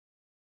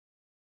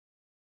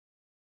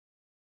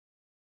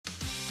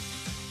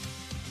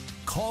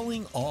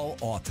Calling all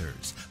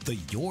authors. The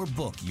Your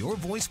Book, Your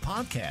Voice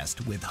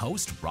podcast with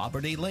host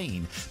Robert A.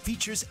 Lane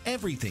features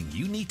everything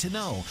you need to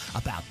know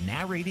about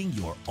narrating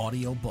your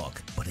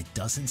audiobook. But it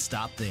doesn't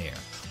stop there.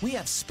 We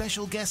have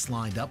special guests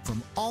lined up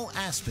from all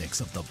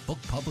aspects of the book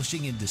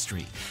publishing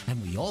industry,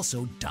 and we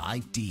also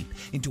dive deep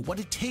into what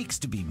it takes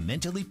to be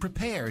mentally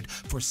prepared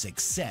for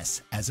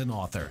success as an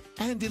author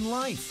and in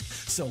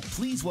life. So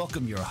please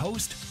welcome your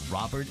host,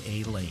 Robert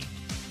A. Lane.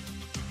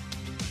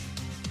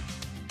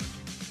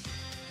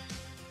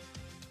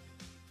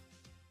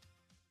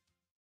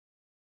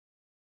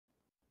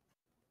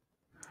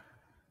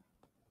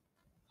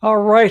 All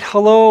right.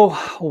 Hello.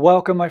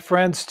 Welcome, my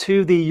friends,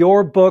 to the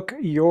Your Book,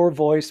 Your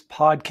Voice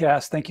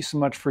podcast. Thank you so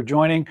much for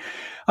joining.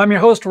 I'm your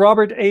host,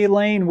 Robert A.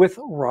 Lane with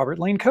Robert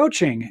Lane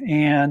Coaching,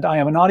 and I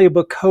am an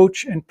audiobook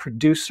coach and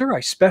producer.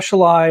 I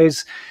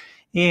specialize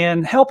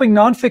in helping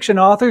nonfiction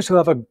authors who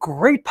have a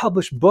great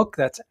published book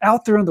that's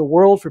out there in the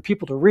world for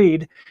people to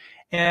read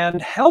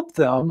and help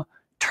them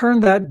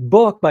turn that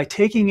book by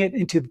taking it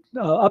into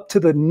up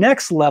to the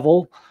next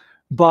level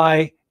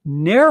by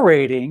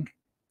narrating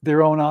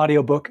their own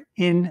audiobook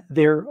in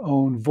their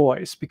own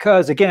voice.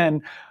 Because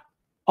again,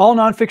 all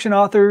nonfiction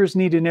authors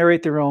need to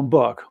narrate their own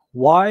book.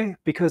 Why?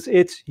 Because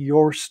it's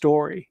your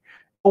story.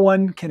 No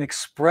one can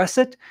express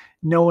it.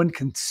 No one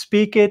can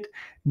speak it.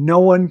 No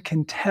one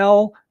can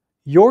tell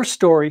your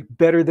story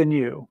better than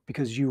you,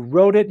 because you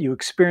wrote it, you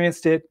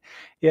experienced it.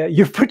 Yeah,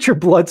 you've put your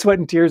blood, sweat,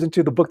 and tears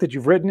into the book that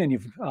you've written, and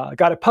you've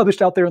got it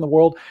published out there in the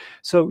world.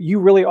 So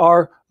you really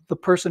are the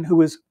person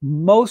who is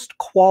most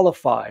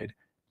qualified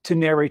to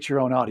narrate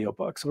your own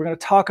audiobook. So we're going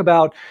to talk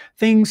about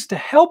things to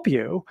help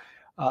you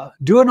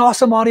do an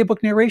awesome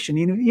audiobook narration,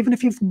 even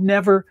if you've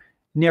never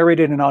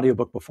narrated an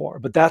audiobook before.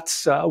 But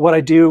that's what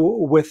I do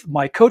with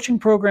my coaching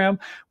program,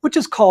 which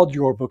is called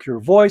Your Book, Your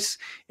Voice.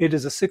 It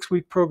is a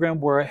 6-week program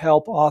where I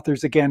help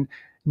authors, again,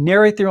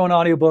 narrate their own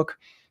audiobook.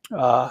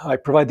 I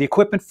provide the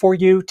equipment for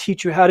you,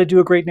 teach you how to do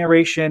a great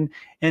narration,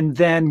 and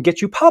then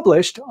get you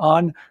published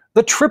on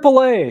the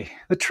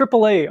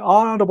AAA,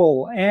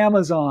 Audible,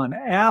 Amazon,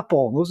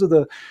 Apple. Those are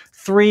the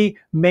 3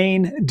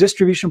 main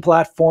distribution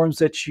platforms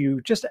that you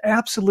just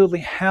absolutely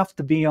have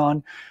to be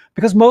on,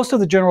 because most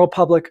of the general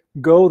public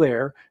go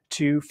there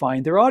to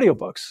find their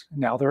audiobooks.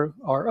 Now, there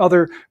are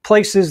other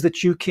places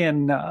that you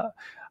can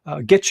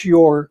get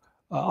your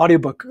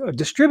audiobook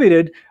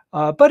distributed,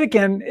 but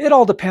again, it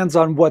all depends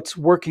on what's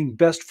working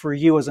best for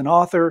you as an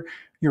author,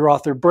 your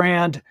author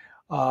brand,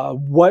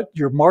 what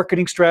your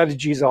marketing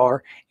strategies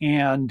are,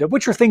 and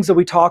which are things that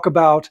we talk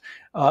about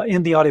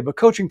in the audiobook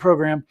coaching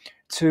program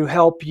to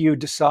help you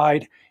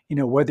decide,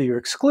 whether you're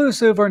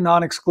exclusive or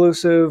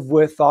non-exclusive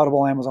with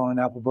Audible, Amazon, and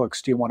Apple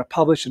Books. Do you want to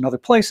publish in other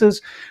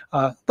places?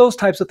 Those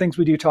types of things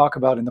we do talk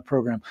about in the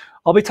program.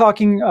 I'll be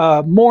talking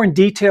more in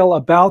detail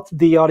about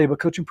the audiobook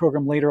coaching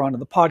program later on in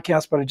the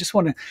podcast, but I just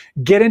want to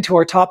get into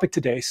our topic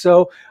today.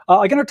 So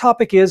again, our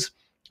topic is,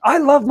 I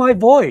love my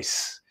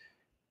voice.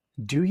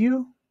 Do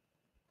you?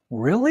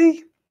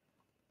 Really?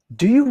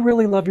 Do you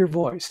really love your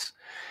voice?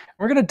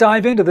 We're going to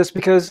dive into this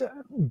because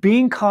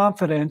being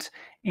confident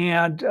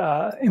and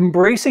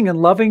embracing and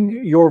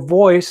loving your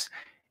voice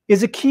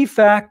is a key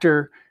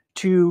factor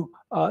to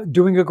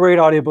doing a great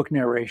audiobook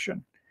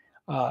narration.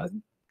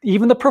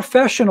 Even the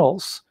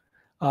professionals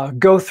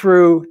go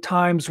through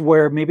times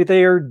where maybe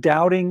they are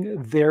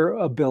doubting their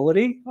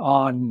ability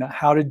on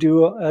how to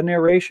do a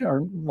narration,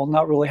 or, well,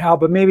 not really how,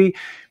 but maybe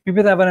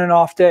they're having an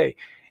off day.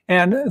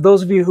 And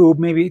those of you who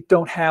maybe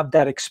don't have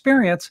that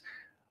experience,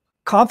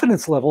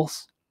 confidence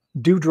levels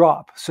do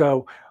drop.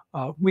 So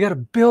we got to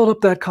build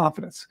up that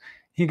confidence.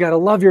 You got to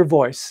love your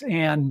voice.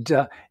 And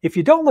if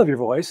you don't love your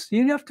voice,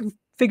 you have to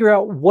figure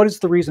out what is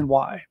the reason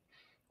why.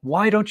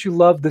 Why don't you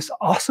love this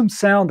awesome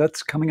sound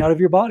that's coming out of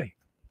your body?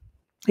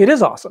 It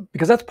is awesome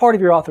because that's part of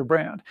your author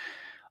brand.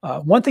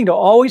 One thing to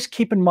always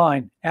keep in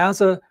mind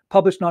as a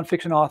published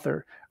nonfiction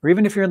author, or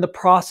even if you're in the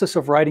process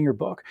of writing your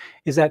book,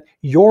 is that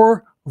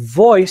your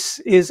voice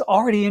is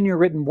already in your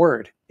written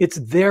word. It's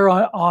there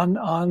on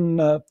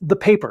the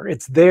paper.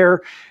 It's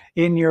there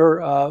in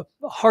your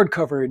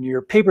hardcover, in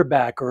your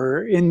paperback,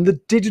 or in the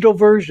digital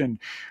version,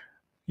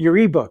 your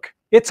ebook.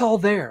 It's all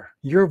there.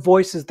 Your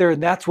voice is there,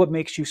 and that's what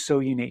makes you so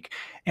unique.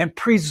 And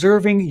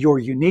preserving your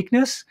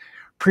uniqueness,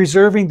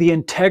 preserving the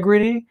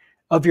integrity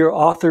of your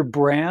author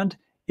brand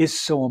is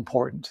so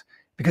important,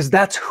 because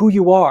that's who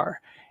you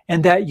are.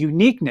 And that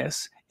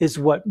uniqueness is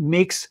what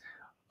makes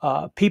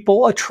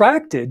people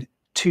attracted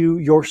to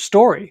your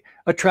story,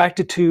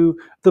 attracted to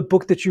the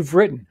book that you've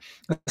written,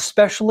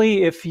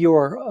 especially if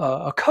you're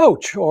a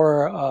coach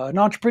or an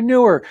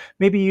entrepreneur.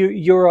 Maybe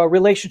you're a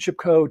relationship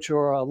coach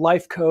or a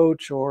life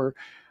coach, or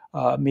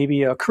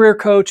maybe a career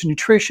coach, a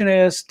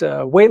nutritionist,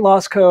 a weight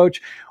loss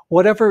coach,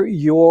 whatever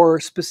your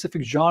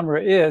specific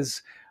genre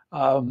is.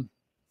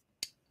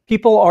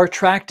 People are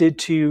attracted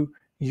to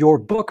your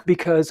book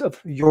because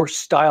of your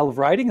style of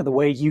writing and the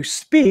way you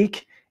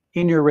speak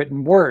in your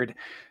written word.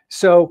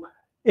 So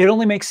it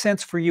only makes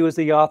sense for you as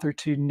the author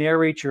to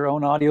narrate your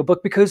own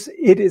audiobook because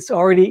it is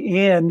already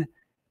in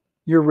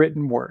your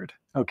written word,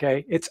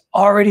 okay? It's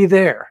already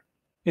there.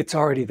 It's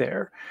already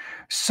there.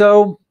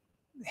 So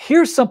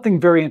here's something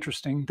very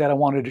interesting that I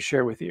wanted to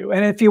share with you.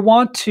 And if you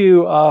want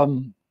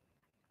to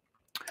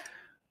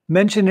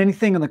mention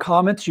anything in the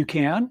comments, you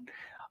can.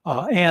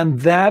 And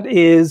that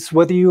is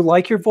whether you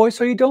like your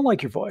voice or you don't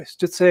like your voice.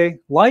 Just say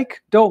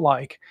like, don't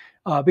like,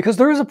 because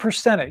there is a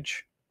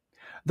percentage.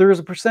 There is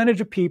a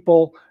percentage of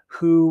people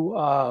who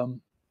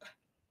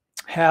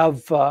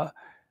have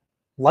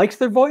liked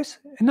their voice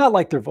and not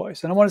liked their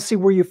voice. And I want to see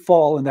where you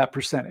fall in that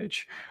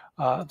percentage.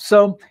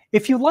 So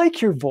if you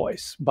like your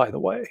voice, by the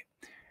way,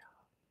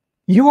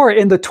 you are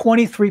in the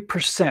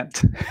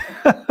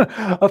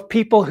 23% of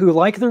people who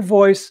like their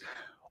voice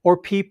or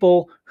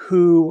people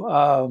who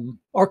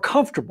are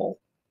comfortable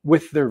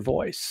with their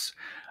voice.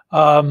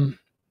 So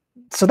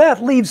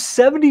that leaves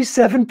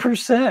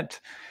 77%.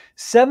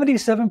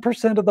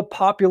 77% of the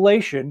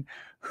population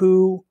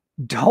who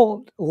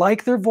don't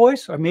like their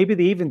voice, or maybe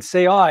they even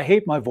say, oh, I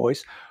hate my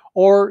voice,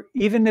 or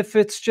even if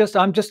it's just,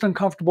 I'm just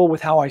uncomfortable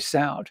with how I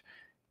sound.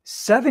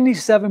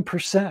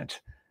 77%.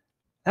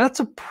 That's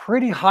a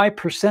pretty high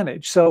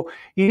percentage. So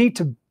you need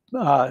to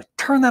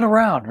turn that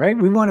around, right?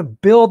 We want to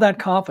build that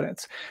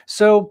confidence.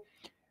 So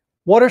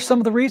what are some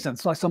of the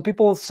reasons? Like some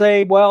people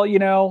say, well, you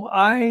know,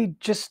 I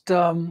just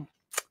don't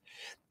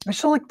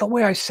like the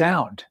way I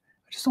sound.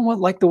 I just don't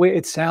like the way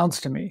it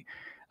sounds to me.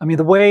 I mean,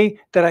 the way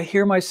that I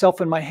hear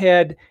myself in my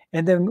head,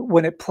 and then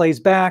when it plays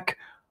back,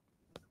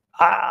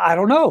 I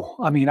don't know.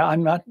 I mean, I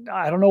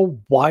don't know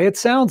why it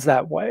sounds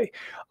that way.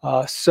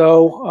 Yeah,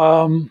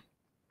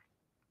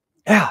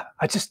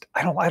 I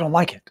don't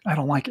like it. I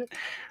don't like it.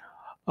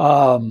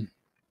 We're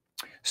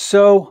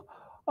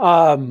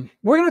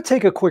going to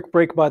take a quick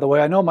break, by the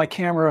way. I know my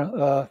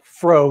camera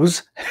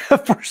froze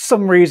for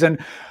some reason.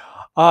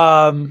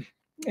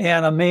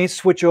 And I may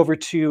switch over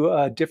to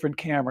a different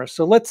camera.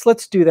 So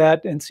let's do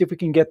that and see if we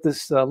can get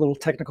this little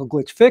technical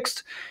glitch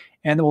fixed.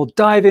 And then we'll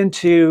dive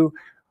into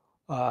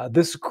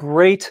this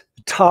great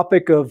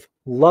topic of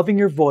loving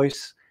your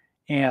voice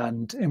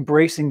and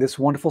embracing this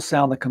wonderful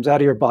sound that comes out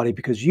of your body,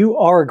 because you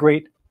are a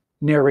great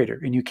narrator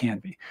and you can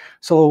be.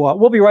 So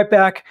we'll be right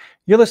back.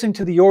 You're listening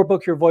to the Your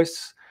Book, Your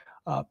Voice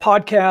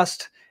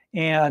podcast,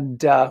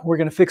 and we're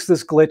going to fix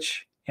this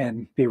glitch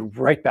and be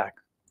right back.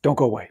 Don't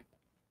go away.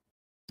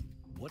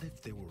 What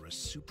if there were a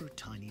super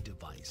tiny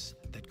device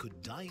that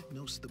could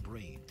diagnose the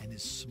brain and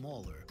is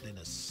smaller than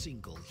a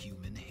single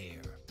human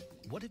hair?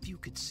 What if you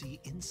could see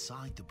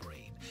inside the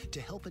brain to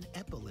help an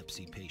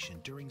epilepsy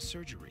patient during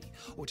surgery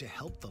or to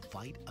help the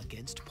fight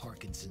against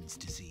Parkinson's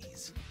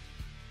disease?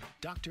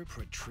 Dr.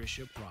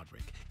 Patricia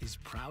Broderick is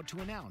proud to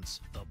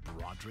announce the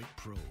Broderick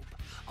Probe,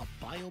 a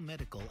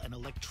biomedical and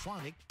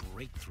electronic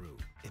breakthrough.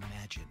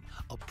 Imagine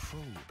a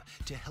probe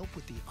to help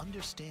with the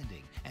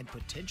understanding and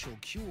potential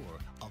cure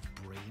of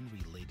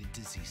brain-related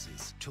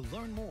diseases. To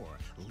learn more,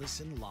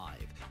 listen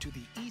live to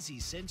the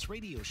Easy Sense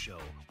radio show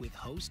with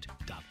host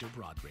Dr.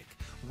 Broderick,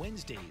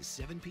 Wednesdays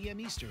 7 p.m.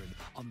 Eastern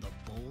on the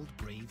Bold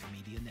Brave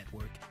Media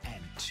Network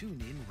and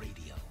TuneIn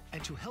Radio.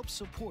 And to help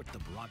support the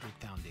Broderick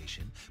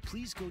Foundation,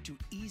 please go to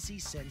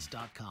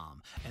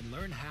EasySense.com and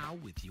learn how,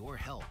 with your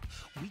help,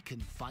 we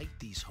can fight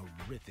these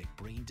horrific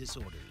brain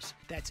disorders.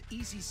 That's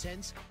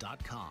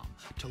EasySense.com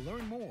to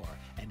learn more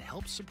and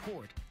help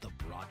support the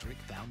Broderick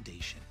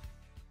Foundation.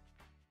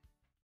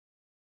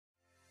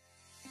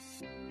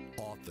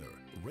 Author,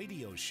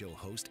 radio show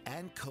host,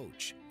 and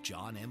coach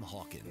John M.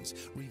 Hawkins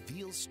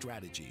reveals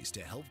strategies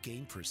to help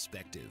gain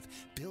perspective,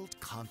 build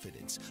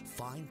confidence,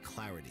 find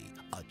clarity,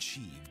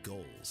 achieve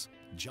goals.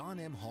 John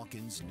M.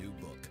 Hawkins' new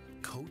book,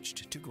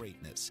 Coached to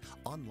Greatness,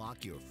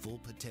 Unlock Your Full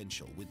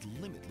Potential with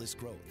Limitless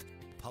Growth,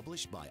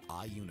 published by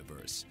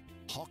iUniverse.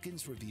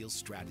 Hawkins reveals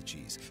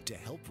strategies to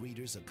help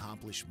readers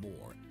accomplish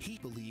more. He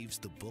believes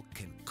the book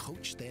can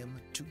coach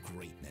them to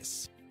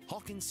greatness.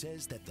 Hawkins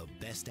says that the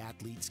best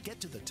athletes get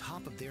to the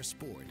top of their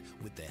sport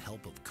with the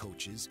help of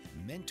coaches,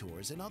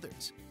 mentors, and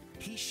others.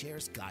 He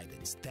shares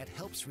guidance that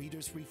helps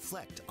readers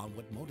reflect on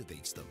what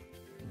motivates them,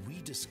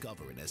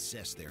 rediscover and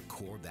assess their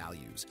core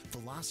values,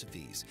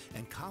 philosophies,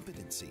 and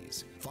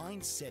competencies,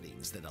 find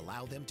settings that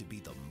allow them to be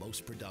the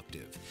most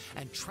productive,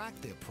 and track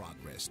their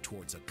progress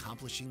towards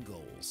accomplishing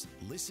goals.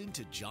 Listen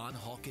to John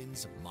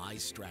Hawkins' My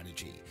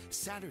Strategy,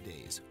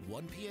 Saturdays,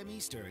 1 p.m.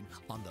 Eastern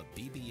on the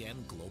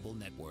BBN Global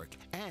Network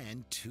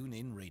and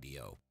TuneIn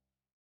Radio.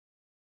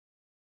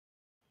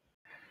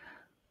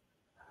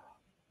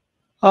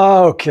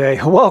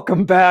 Okay,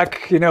 welcome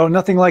back. You know,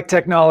 nothing like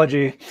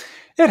technology.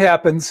 It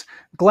happens.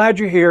 Glad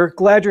you're here.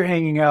 Glad you're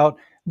hanging out.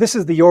 This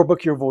is the Your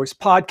Book, Your Voice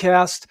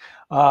podcast.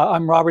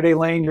 I'm Robert A.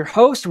 Lane, your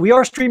host. We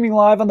are streaming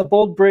live on the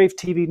Bold Brave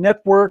TV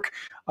network.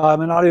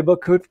 I'm an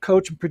audiobook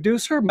coach and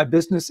producer. My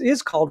business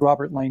is called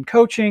Robert Lane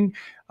Coaching.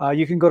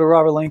 You can go to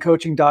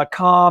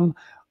robertlanecoaching.com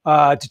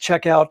to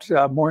check out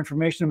more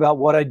information about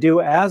what I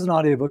do as an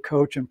audiobook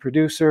coach and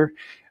producer.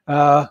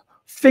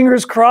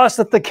 Fingers crossed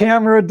that the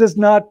camera does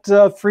not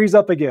freeze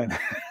up again.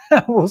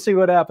 We'll see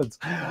what happens.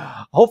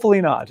 Hopefully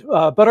not.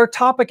 But our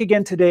topic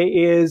again today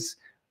is,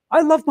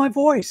 I love my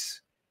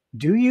voice.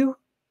 Do you?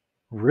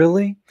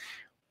 Really?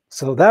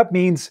 So that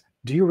means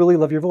Do you really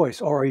love your voice,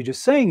 or are you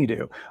just saying you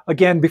do?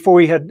 Again, before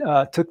we had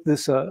took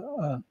this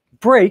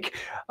break,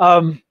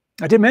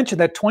 I did mention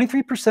that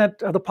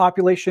 23% of the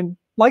population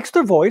likes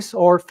their voice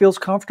or feels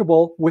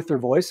comfortable with their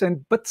voice,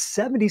 but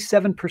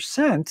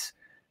 77%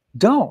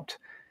 don't,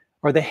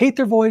 or they hate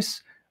their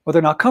voice, or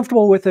they're not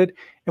comfortable with it.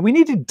 And we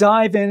need to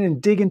dive in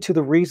and dig into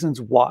the reasons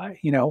why.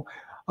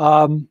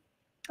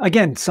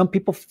 Again, some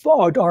people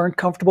aren't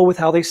comfortable with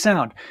how they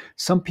sound.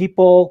 Some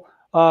people,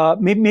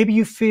 maybe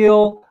you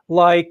feel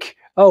like,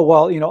 oh,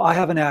 well, I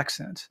have an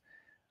accent,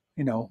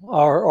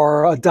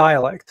 or a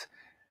dialect.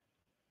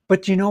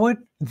 But you know what?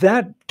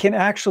 That can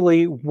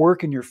actually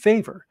work in your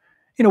favor.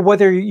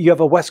 Whether you have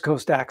a West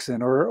Coast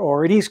accent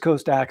or an East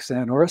Coast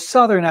accent or a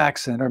Southern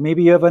accent, or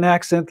maybe you have an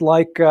accent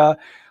like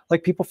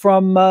people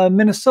from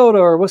Minnesota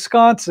or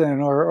Wisconsin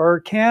or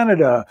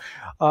Canada,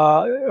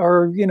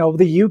 or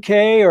the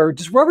UK, or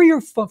just wherever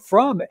you're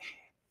from.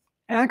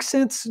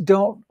 Accents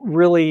don't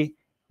really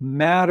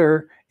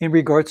matter in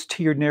regards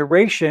to your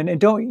narration,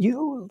 and don't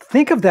you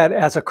think of that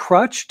as a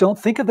crutch. Don't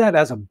think of that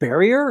as a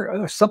barrier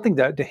or something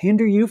to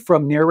hinder you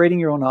from narrating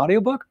your own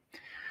audiobook.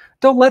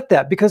 Don't let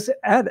that, because it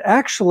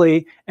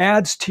actually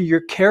adds to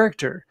your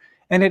character,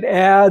 and it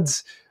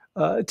adds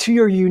to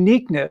your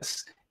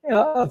uniqueness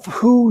of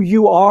who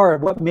you are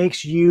and what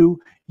makes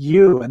you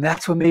you. And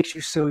that's what makes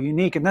you so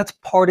unique. And that's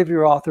part of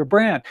your author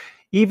brand.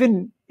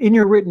 Even in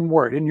your written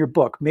word, in your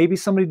book, maybe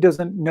somebody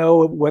doesn't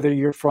know whether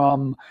you're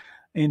from,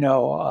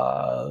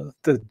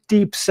 the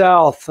deep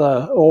South,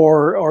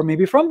 or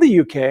maybe from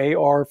the UK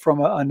or from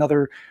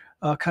another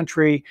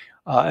country,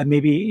 and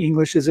maybe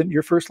English isn't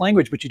your first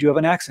language, but you do have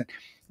an accent.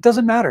 It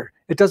doesn't matter.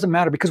 It doesn't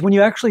matter, because when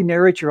you actually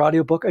narrate your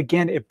audiobook,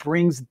 again, it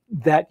brings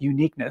that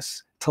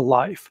uniqueness to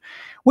life,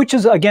 which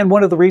is, again,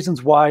 one of the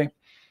reasons why,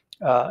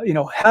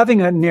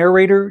 having a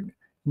narrator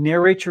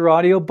narrate your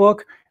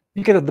audiobook,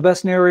 you get the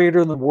best narrator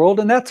in the world,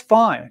 and that's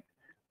fine.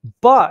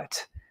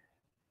 But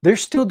they're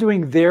still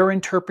doing their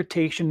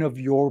interpretation of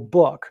your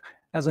book.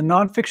 As a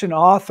nonfiction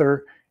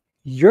author,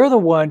 you're the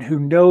one who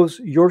knows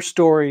your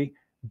story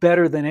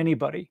better than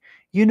anybody.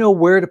 You know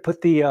where to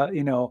put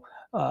the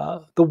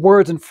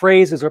words and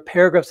phrases or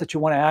paragraphs that you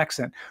want to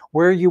accent,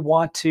 where you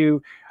want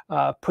to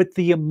put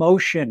the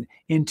emotion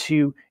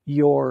into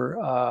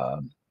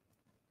your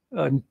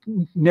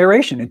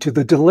narration, into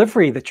the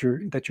delivery that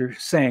you're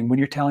saying when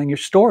you're telling your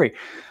story.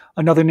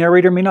 Another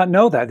narrator may not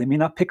know that. They may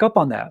not pick up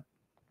on that.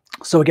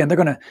 So again, they're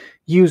going to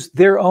use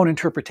their own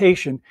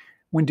interpretation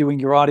when doing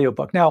your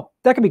audiobook. Now,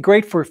 that can be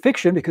great for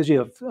fiction because you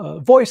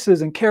have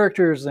voices and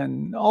characters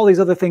and all these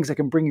other things that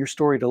can bring your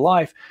story to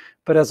life.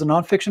 But as a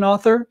nonfiction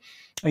author,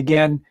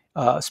 again,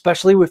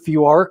 especially if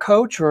you are a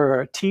coach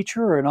or a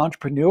teacher or an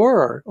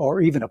entrepreneur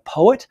or even a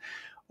poet,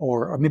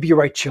 or maybe you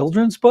write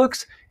children's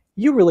books,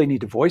 you really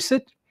need to voice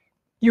it.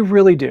 You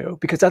really do,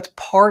 because that's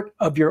part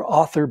of your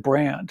author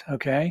brand,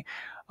 okay?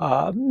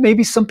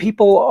 Maybe some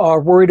people are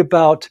worried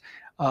about,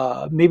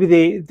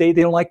 maybe they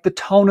don't like the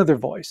tone of their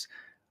voice.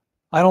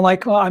 I don't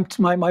like,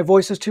 my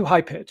voice is too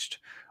high-pitched,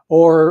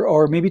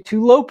 or maybe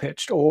too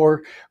low-pitched,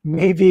 or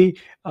maybe,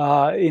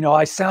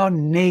 I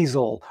sound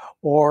nasal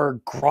or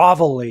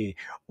grovelly,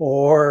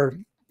 or,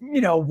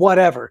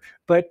 whatever.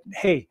 But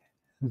hey,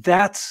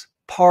 that's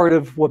part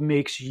of what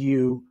makes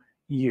you,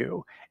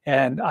 you.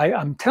 And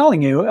I'm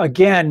telling you,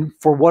 again,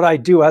 for what I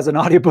do as an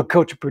audiobook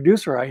coach and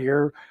producer, I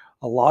hear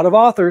a lot of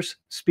authors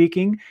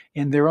speaking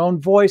in their own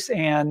voice.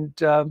 And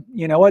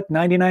you know what?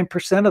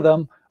 99% of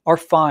them are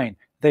fine.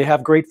 They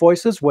have great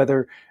voices,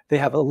 whether they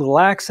have a little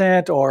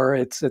accent or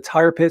it's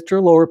higher pitched or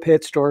lower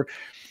pitched or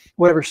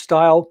whatever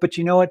style. But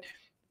you know what?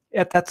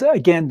 That's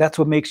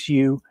what makes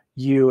you,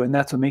 you, and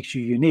that's what makes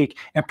you unique.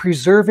 And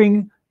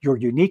preserving your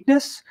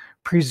uniqueness,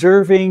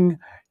 preserving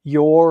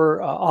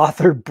your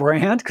author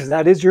brand, because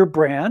that is your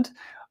brand,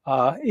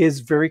 is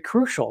very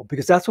crucial,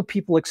 because that's what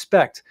people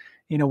expect.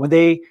 When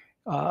they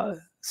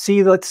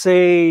see, let's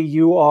say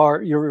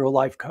you're a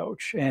life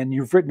coach and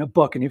you've written a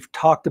book and you've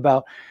talked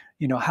about,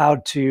 how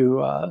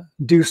to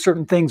do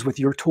certain things with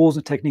your tools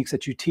and techniques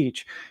that you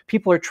teach.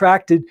 People are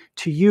attracted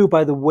to you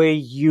by the way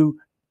you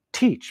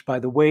teach, by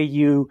the way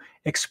you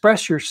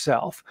express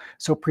yourself.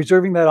 So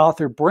preserving that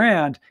author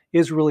brand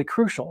is really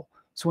crucial.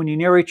 So when you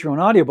narrate your own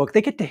audiobook,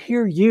 they get to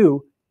hear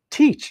you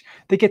teach.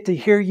 They get to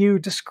hear you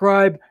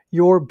describe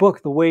your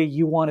book the way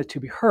you want it to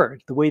be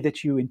heard, the way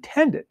that you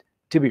intend it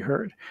to be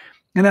heard.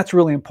 And that's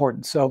really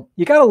important. So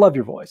you got to love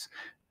your voice.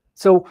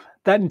 So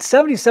that in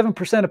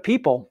 77% of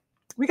people,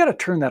 we got to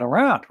turn that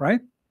around, right?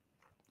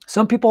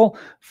 Some people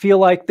feel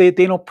like they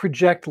don't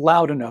project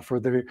loud enough, or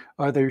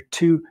they're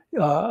too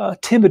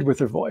timid with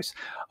their voice.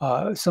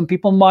 Some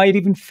people might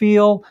even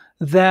feel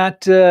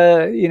that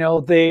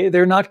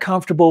they're not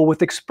comfortable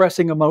with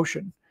expressing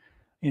emotion.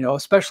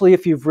 Especially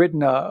if you've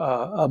written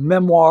a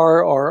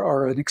memoir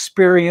or an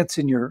experience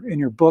in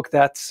your book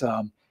that's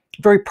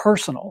very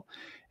personal,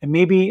 and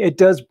maybe it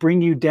does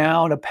bring you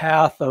down a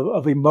path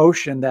of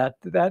emotion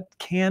that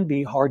can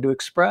be hard to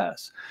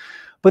express.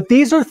 But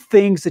these are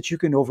things that you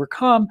can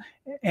overcome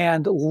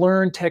and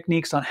learn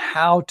techniques on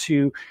how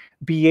to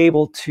be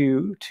able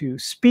to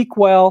speak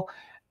well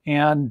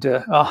And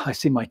I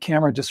see my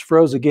camera just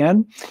froze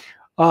again.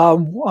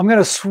 I'm going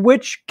to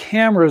switch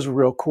cameras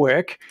real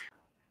quick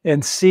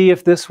and see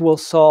if this will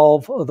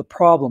solve the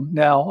problem.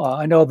 Now,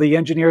 I know the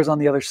engineer's on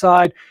the other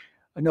side.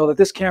 I know that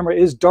this camera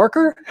is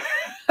darker.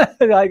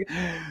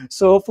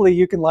 So hopefully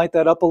you can light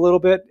that up a little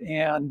bit,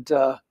 and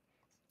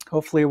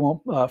hopefully it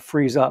won't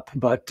freeze up.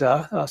 But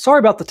sorry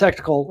about the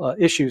technical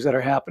issues that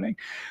are happening.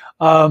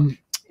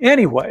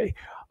 Anyway,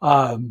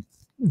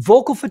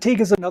 vocal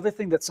fatigue is another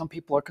thing that some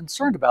people are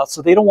concerned about.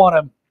 So they don't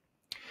want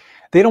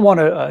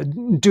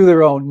to do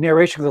their own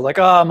narration. They're like,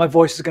 my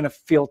voice is going to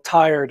feel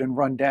tired and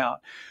run down.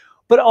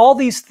 But all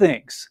these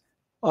things,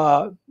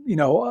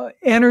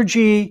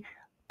 energy,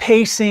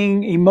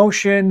 pacing,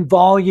 emotion,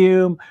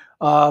 volume,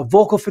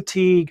 vocal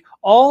fatigue,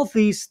 all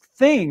these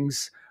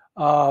things,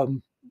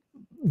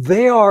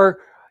 they are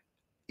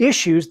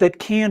issues that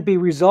can be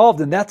resolved.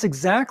 And that's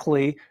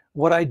exactly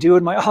what I do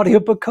in my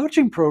audiobook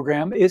coaching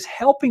program, is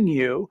helping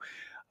you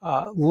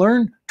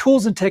learn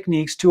tools and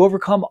techniques to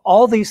overcome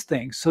all these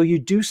things so you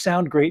do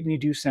sound great and you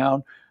do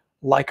sound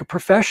like a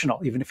professional,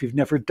 even if you've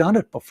never done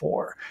it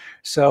before.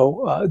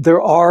 So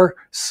there are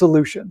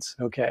solutions,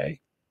 okay?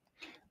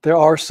 There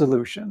are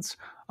solutions.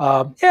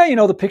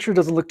 The picture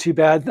doesn't look too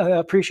bad. I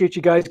appreciate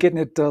you guys getting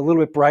it a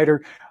little bit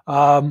brighter.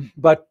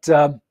 But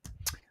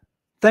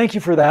thank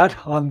you for that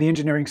on the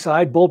engineering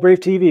side. Bold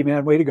Brave TV,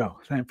 man, way to go.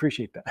 I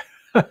appreciate that.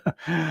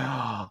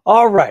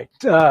 All right,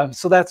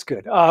 so that's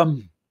good.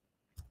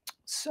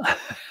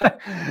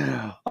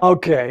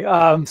 Okay,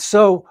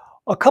 so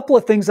a couple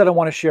of things that I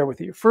want to share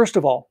with you. First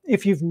of all,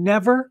 if you've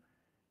never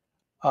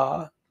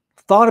thought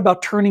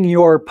about turning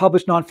your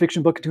published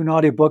nonfiction book into an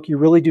audiobook, you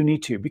really do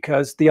need to,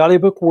 because the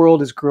audiobook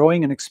world is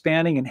growing and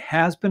expanding and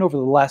has been over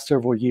the last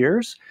several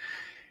years.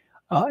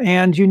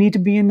 And you need to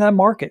be in that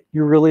market.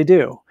 You really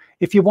do.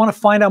 If you want to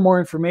find out more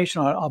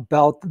information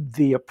about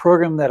the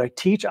program that I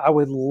teach, I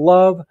would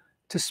love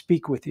to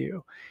speak with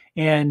you.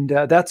 And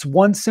that's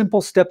one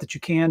simple step that you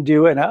can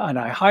do. And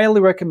I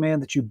highly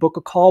recommend that you book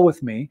a call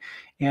with me.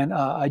 And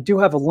I do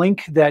have a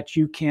link that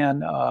you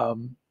can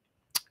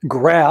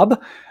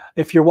grab.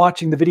 If you're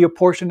watching the video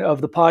portion of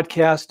the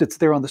podcast, it's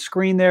there on the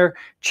screen there.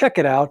 Check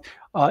it out.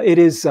 It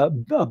is a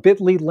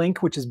bit.ly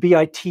link, which is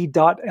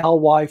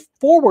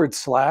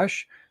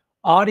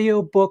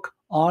bit.ly/audiobook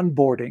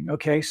onboarding.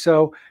 Okay,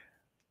 so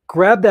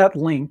grab that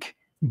link,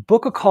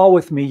 book a call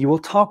with me. You will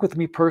talk with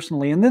me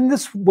personally. And then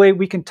this way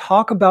we can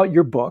talk about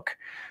your book.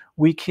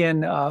 We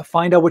can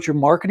find out what your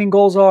marketing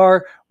goals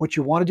are, what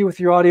you want to do with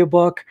your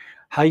audiobook,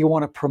 how you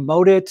want to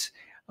promote it.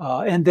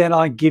 And then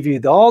I'll give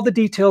you all the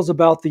details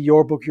about the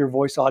Your Book, Your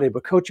Voice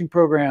audiobook coaching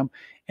program.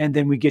 And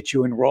then we get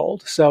you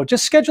enrolled. So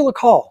just schedule a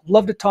call.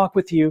 Love to talk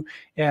with you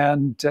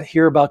and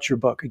hear about your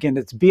book. Again,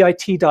 it's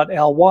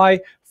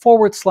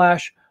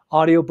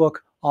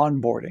bit.ly/audiobook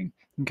onboarding.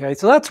 Okay,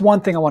 so that's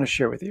one thing I want to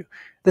share with you.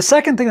 The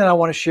second thing that I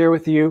want to share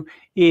with you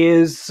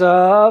is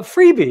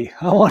freebie.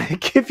 I want to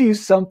give you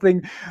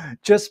something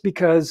just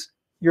because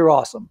you're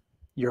awesome.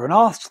 You're an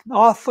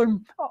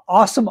awesome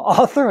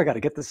author. I got to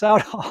get this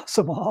out.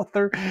 Awesome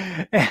author.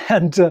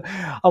 And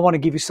I want to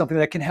give you something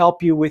that can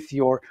help you with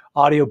your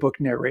audiobook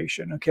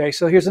narration. Okay,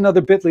 so here's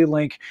another bit.ly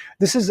link.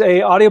 This is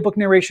a audiobook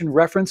narration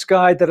reference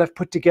guide that I've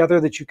put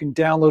together that you can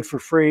download for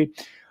free.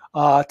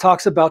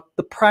 Talks about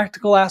the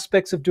practical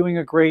aspects of doing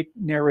a great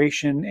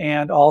narration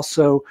and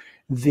also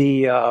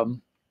the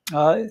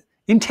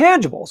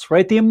intangibles,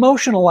 right? The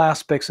emotional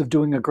aspects of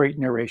doing a great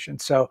narration.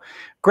 So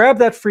grab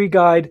that free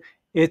guide.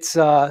 It's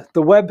the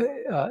web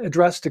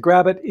address to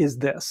grab it is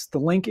this. The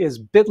link is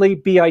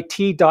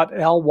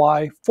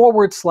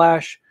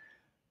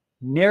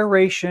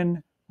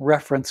bit.ly/narration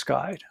reference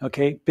guide.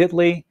 Okay,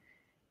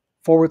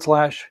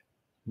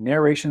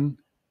 bit.ly/narration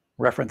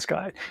reference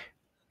guide.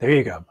 There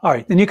you go. All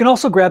right. And you can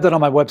also grab that on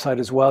my website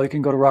as well. You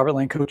can go to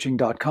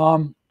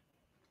robertlanecoaching.com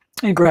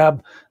and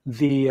grab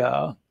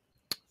the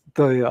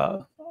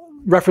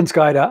reference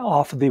guide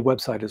off of the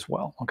website as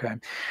well. Okay.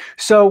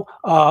 So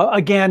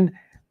again,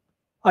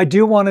 I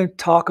do want to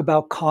talk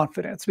about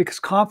confidence, because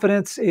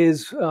confidence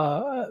is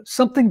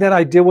something that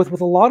I deal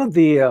with a lot of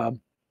the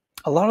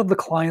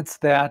clients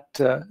that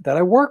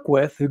I work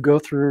with who go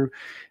through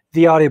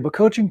the audiobook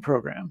coaching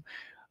program.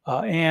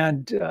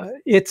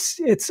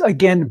 It's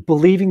again,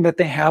 believing that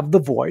they have the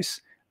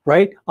voice,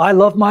 right? I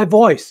love my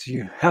voice.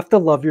 You have to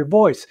love your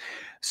voice.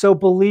 So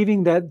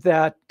believing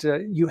that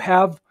you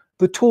have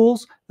the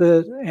tools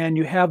and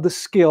you have the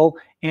skill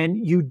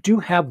and you do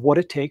have what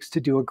it takes to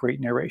do a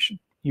great narration.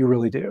 You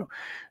really do.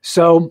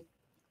 So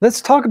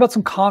let's talk about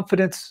some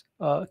confidence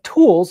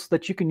tools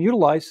that you can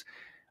utilize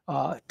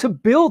to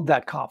build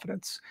that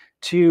confidence,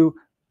 to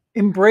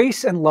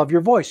embrace and love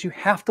your voice. You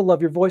have to love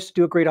your voice to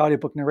do a great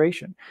audiobook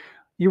narration.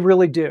 You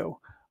really do.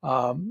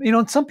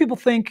 And some people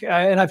think,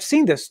 and I've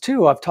seen this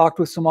too. I've talked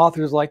with some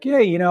authors like,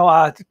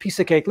 yeah, piece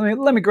of cake.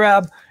 Let me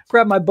grab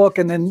my book,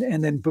 and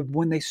then, but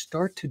when they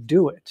start to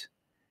do it,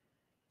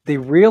 they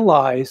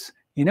realize,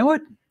 you know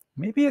what?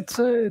 Maybe it's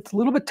a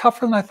little bit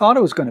tougher than I thought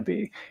it was going to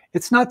be.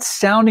 It's not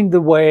sounding the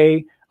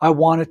way I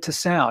want it to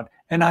sound,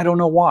 and I don't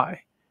know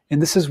why.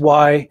 And this is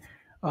why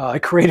I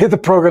created the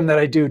program that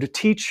I do to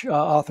teach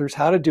authors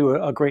how to do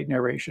a great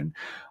narration,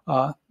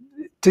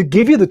 to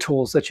give you the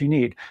tools that you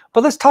need.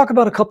 But let's talk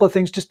about a couple of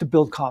things just to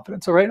build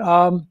confidence, all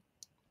right?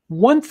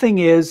 One thing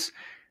is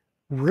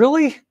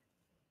really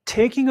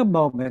taking a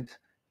moment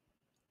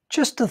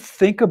just to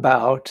think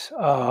about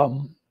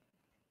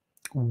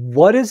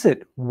what is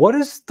it? What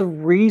is the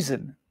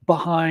reason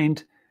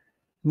behind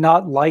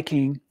not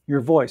liking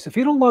your voice? If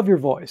you don't love your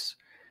voice,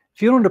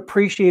 if you don't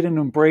appreciate and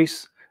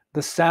embrace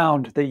the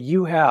sound that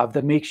you have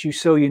that makes you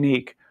so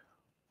unique,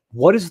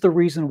 what is the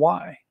reason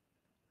why?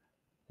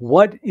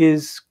 What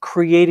is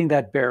creating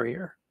that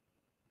barrier?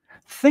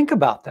 Think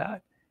about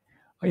that.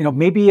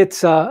 Maybe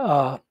it's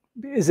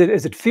is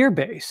it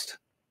fear-based?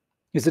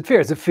 Is it fear?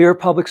 Is it fear of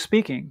public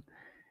speaking?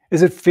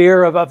 Is it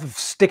fear of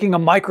sticking a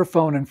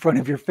microphone in front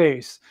of your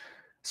face?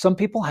 Some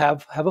people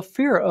have a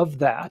fear of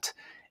that,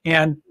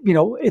 and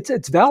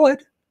it's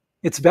valid.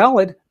 It's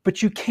valid,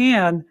 but you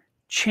can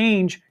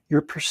change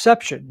your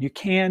perception. You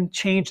can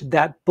change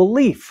that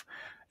belief.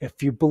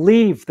 If you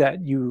believe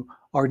that you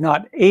are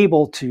not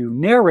able to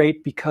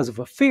narrate because of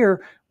a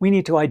fear, we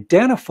need to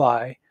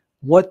identify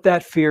what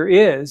that fear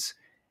is.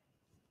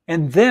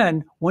 And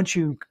then once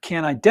you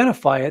can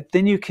identify it,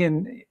 then you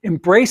can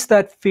embrace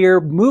that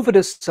fear, move it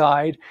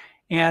aside,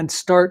 and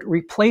start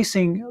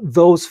replacing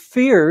those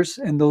fears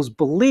and those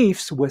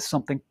beliefs with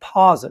something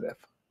positive.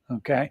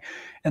 Okay.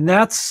 And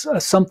that's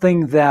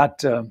something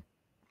that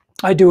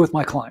I do with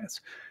my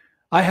clients.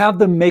 I have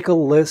them make a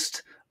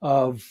list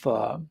of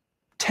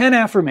 10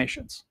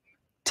 affirmations,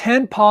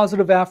 10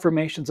 positive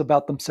affirmations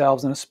about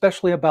themselves, and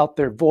especially about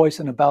their voice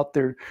and about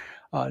their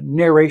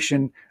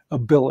narration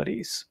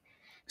abilities.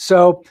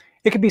 So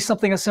it could be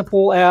something as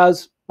simple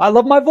as, I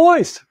love my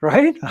voice,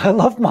 right? I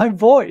love my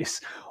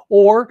voice.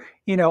 Or,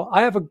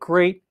 I have a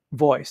great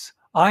voice.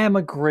 I am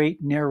a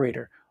great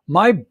narrator.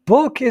 My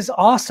book is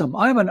awesome.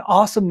 I'm an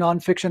awesome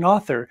nonfiction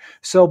author.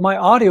 So my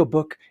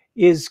audiobook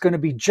is going to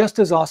be just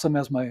as awesome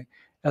as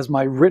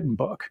my written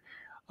book.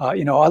 I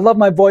love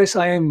my voice.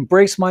 I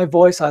embrace my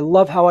voice. I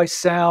love how I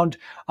sound.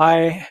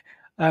 I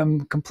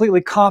am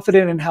completely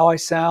confident in how I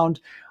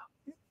sound.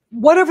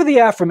 Whatever the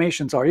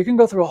affirmations are, you can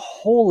go through a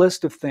whole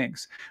list of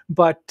things,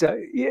 but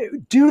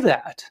do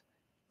that.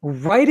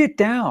 Write it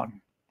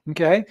down,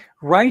 okay?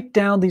 Write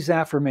down these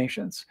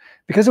affirmations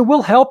because it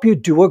will help you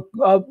do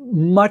a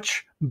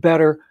much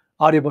better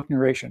audiobook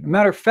narration.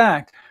 Matter of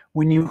fact,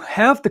 when you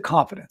have the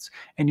confidence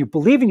and you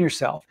believe in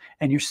yourself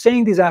and you're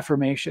saying these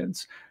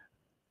affirmations,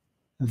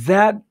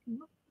 that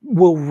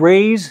will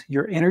raise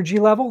your energy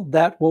level,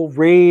 that will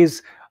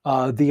raise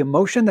the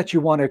emotion that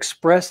you want to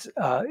express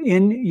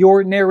in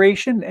your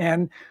narration.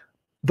 And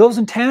those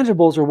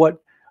intangibles are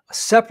what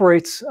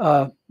separates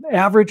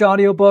average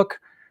audiobook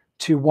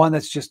to one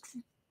that's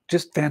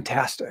just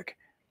fantastic.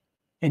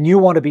 And you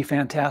want to be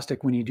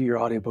fantastic when you do your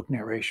audiobook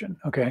narration.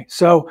 Okay.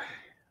 So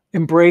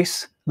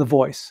embrace the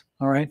voice.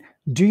 All right.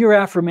 Do your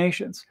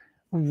affirmations,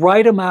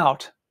 write them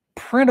out,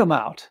 print them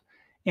out,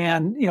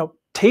 and,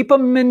 tape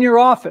them in your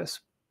office,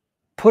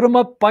 put them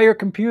up by your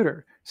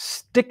computer,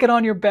 stick it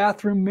on your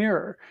bathroom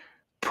mirror,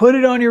 put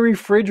it on your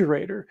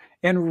refrigerator,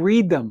 and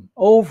read them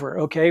over,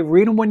 okay?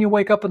 Read them when you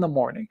wake up in the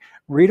morning.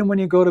 Read them when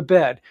you go to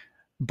bed.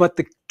 But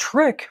the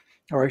trick,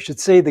 or I should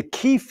say the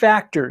key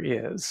factor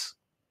is,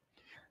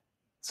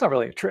 it's not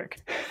really a trick,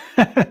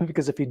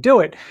 because if you do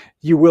it,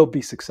 you will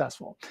be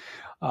successful.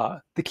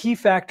 The key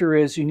factor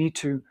is you need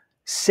to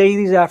say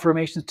these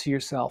affirmations to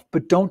yourself,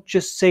 but don't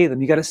just say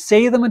them. You got to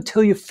say them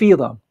until you feel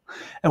them.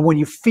 And when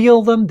you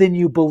feel them, then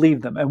you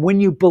believe them. And when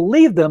you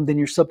believe them, then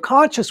your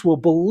subconscious will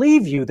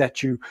believe you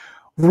that you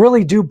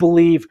really do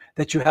believe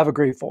that you have a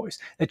great voice,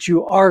 that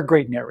you are a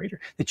great narrator,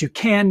 that you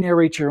can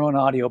narrate your own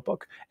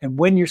audiobook. And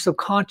when your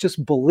subconscious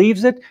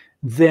believes it,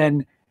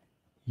 then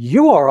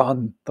you are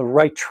on the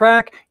right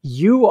track.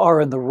 You are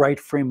in the right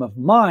frame of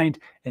mind.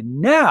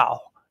 And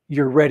now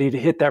you're ready to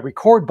hit that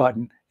record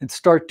button and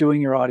start doing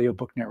your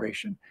audiobook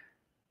narration.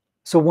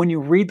 So when you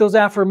read those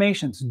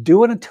affirmations,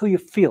 do it until you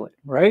feel it,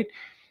 right?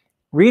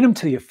 Read them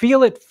till you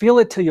feel it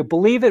till you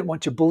believe it.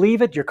 Once you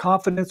believe it, your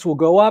confidence will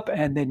go up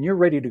and then you're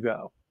ready to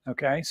go.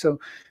 Okay, so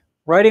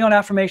writing on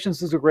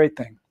affirmations is a great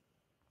thing.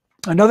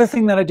 Another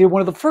thing that I do,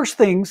 one of the first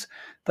things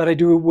that I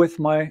do with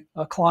my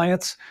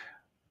clients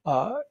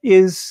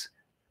is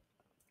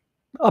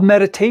a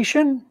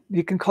meditation.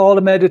 You can call it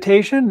a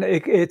meditation.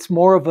 It's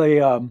more of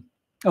a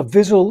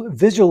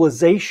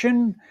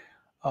visualization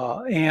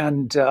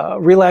and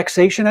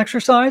relaxation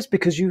exercise,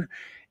 because you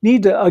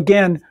need to,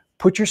 again,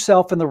 put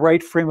yourself in the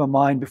right frame of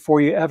mind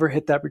before you ever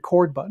hit that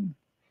record button.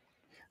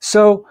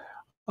 So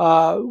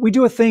we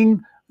do a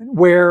thing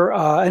where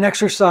an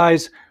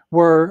exercise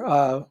where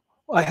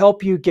I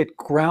help you get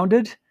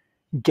grounded,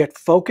 get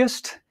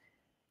focused.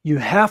 You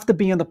have to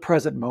be in the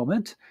present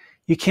moment.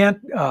 You can't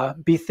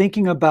be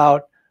thinking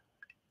about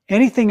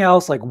anything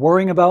else, like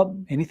worrying about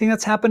anything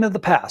that's happened in the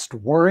past,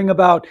 worrying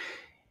about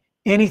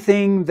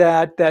anything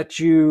that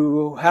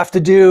you have to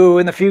do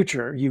in the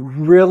future. You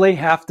really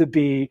have to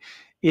be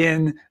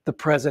in the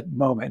present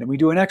moment. And we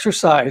do an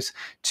exercise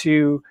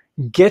to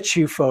get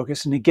you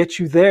focused and to get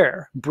you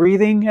there.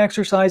 Breathing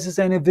exercises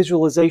and a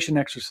visualization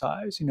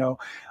exercise,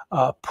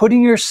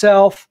 putting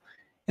yourself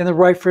in the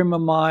right frame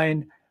of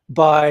mind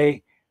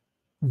by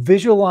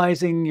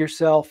visualizing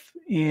yourself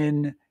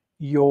in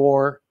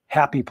your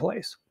happy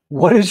place.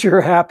 What is your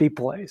happy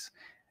place?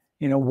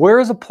 Where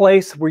is a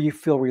place where you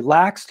feel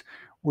relaxed,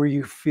 where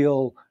you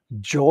feel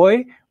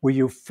joy, where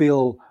you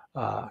feel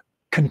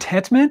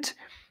contentment?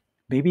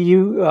 Maybe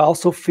you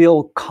also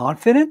feel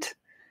confident,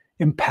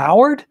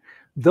 empowered.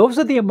 Those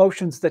are the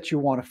emotions that you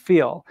want to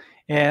feel.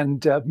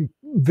 And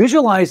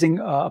visualizing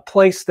a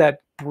place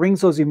that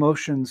brings those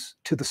emotions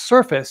to the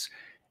surface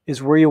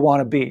is where you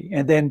want to be.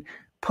 And then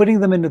putting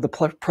them into the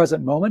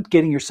present moment,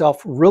 getting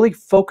yourself really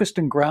focused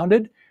and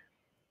grounded.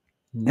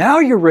 Now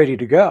you're ready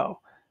to go.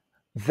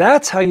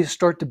 That's how you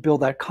start to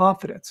build that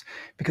confidence,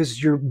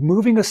 because you're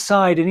moving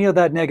aside any of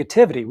that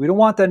negativity. We don't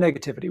want that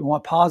negativity. We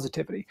want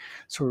positivity.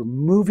 So we're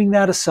moving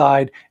that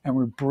aside and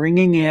we're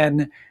bringing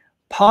in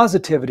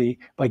positivity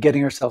by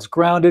getting ourselves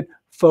grounded,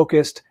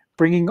 focused,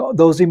 bringing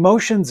those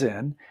emotions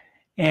in,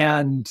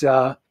 and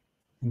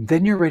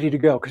then you're ready to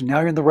go because now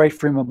you're in the right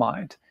frame of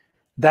mind.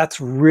 That's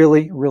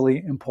really,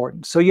 really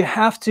important. So you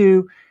have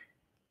to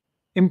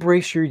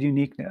embrace your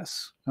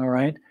uniqueness, all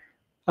right?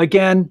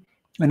 Again,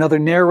 another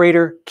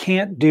narrator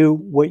can't do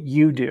what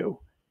you do.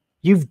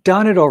 You've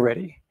done it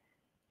already.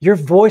 Your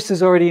voice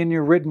is already in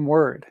your written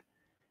word.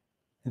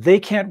 They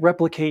can't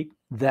replicate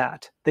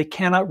that. They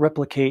cannot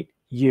replicate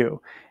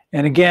you.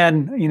 And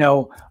again,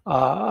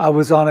 I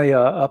was on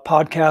a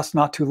podcast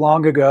not too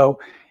long ago,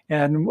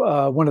 and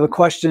one of the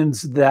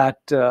questions that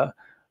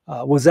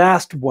was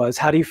asked was,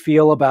 how do you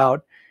feel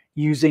about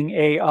using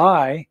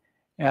AI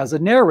as a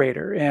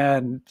narrator?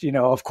 And,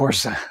 of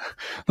course,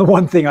 the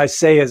one thing I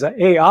say is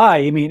AI,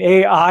 you mean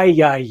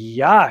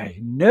AI,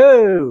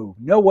 no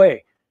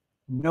way.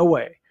 No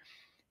way.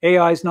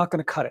 AI is not going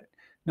to cut it.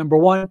 Number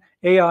one,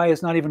 AI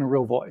is not even a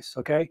real voice,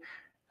 okay?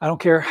 I don't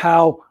care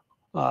how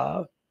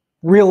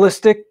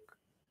realistic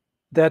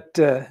that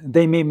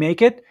they may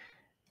make it.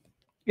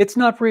 It's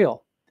not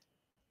real.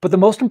 But the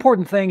most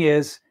important thing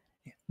is,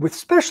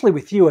 especially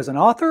with you as an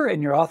author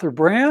and your author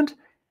brand,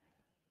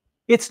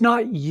 it's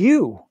not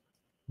you.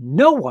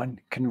 No one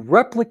can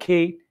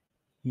replicate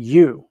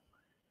you.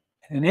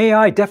 And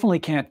AI definitely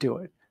can't do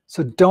it.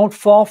 So don't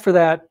fall for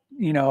that,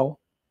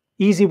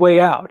 easy way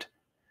out.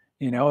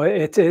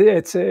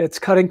 It's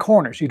cutting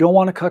corners. You don't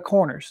want to cut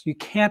corners. You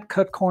can't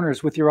cut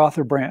corners with your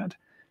author brand.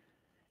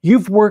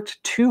 You've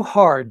worked too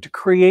hard to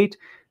create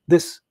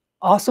this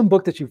awesome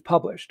book that you've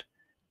published.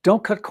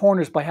 Don't cut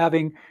corners by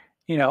having,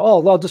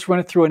 I'll just run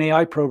it through an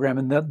AI program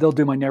and they'll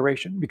do my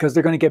narration, because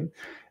there's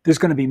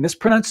going to be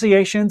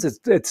mispronunciations.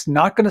 It's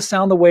not going to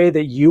sound the way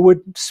that you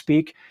would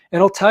speak.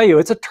 It'll tell you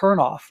it's a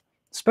turnoff,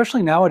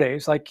 especially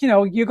nowadays. Like,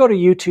 you go to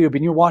YouTube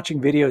and you're watching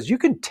videos, you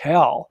can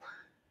tell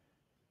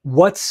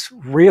what's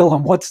real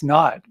and what's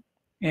not.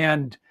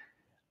 And,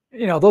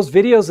 those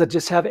videos that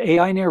just have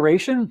AI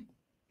narration,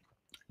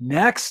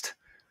 next.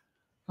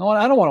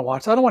 I don't want to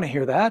watch. I don't want to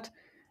hear that.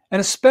 And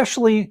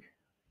especially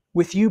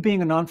with you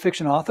being a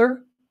nonfiction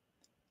author,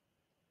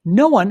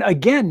 no one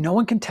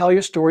can tell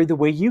your story the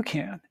way you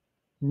can.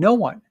 No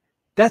one.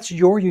 That's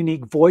your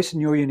unique voice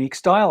and your unique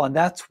style. And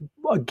that's,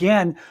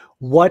 again,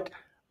 what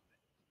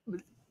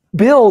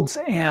builds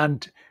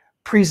and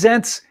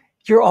presents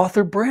your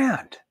author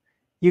brand.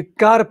 You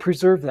got to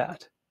preserve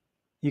that.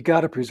 You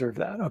got to preserve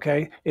that,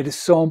 okay? It is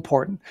so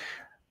important.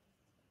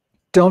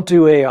 Don't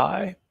do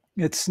AI.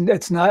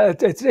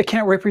 It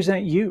can't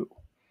represent you.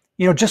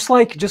 Just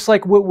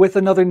like with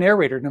another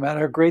narrator, no matter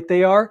how great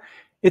they are,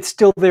 it's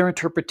still their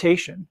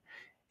interpretation.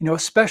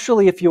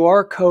 Especially if you are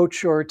a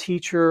coach or a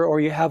teacher or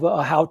you have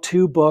a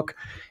how-to book,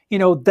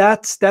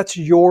 that's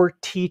your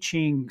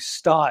teaching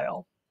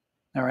style.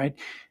 All right.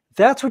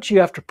 That's what you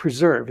have to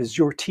preserve, is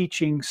your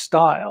teaching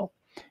style.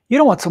 You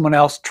don't want someone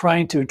else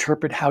trying to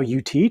interpret how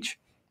you teach.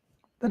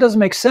 That doesn't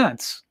make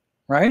sense,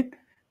 right?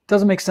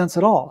 Doesn't make sense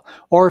at all.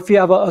 Or if you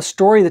have a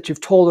story that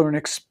you've told or an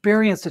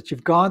experience that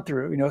you've gone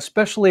through,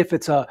 especially if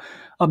it's a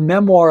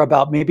memoir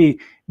about maybe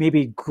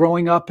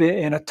growing up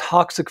in a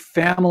toxic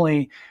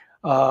family,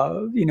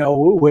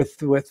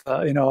 with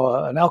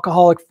an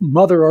alcoholic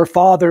mother or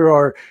father,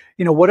 or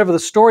whatever the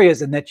story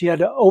is, and that you had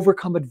to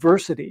overcome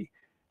adversity.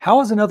 How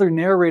is another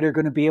narrator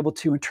going to be able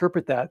to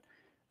interpret that?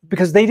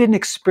 Because they didn't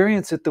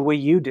experience it the way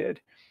you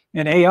did.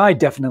 And AI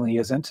definitely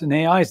isn't. And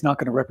AI is not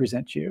going to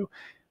represent you.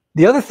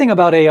 The other thing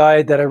about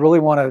AI that I really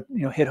want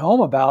to hit home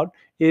about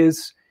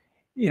is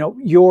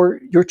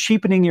you're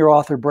cheapening your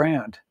author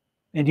brand,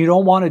 and you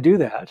don't want to do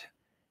that.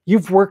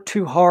 You've worked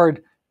too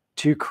hard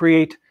to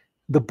create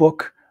the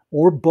book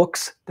or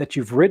books that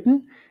you've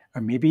written,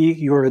 or maybe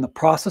you're in the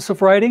process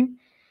of writing.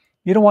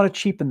 You don't want to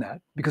cheapen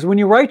that, because when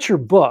you write your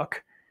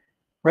book,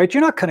 right, you're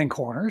not cutting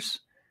corners.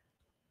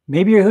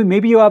 Maybe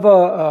you have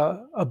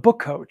a book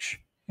coach.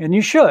 And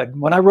you should.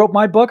 When I wrote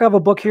my book, I have a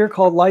book here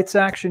called Lights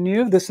Action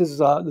You. This is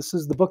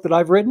the book that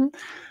I've written.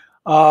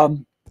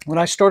 When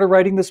I started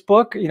writing this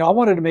book, I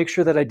wanted to make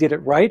sure that I did it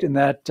right and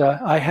that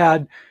I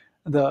had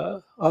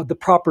the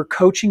proper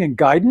coaching and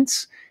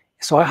guidance.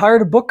 So I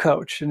hired a book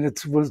coach, and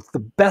it was the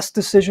best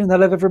decision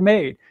that I've ever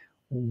made.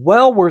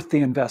 Well worth the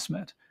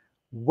investment,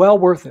 well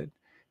worth it,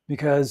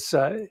 because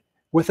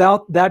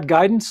without that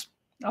guidance,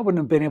 I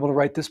wouldn't have been able to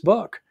write this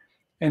book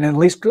and at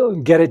least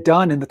get it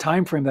done in the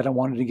time frame that I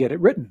wanted to get it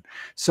written.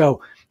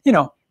 So,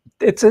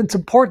 it's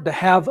important to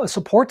have a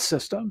support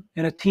system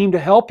and a team to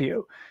help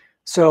you.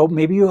 So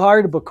maybe you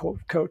hired a book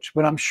coach,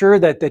 but I'm sure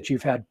that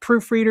you've had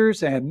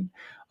proofreaders and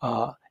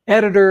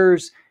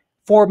editors,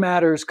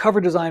 formatters, cover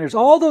designers,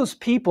 all those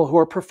people who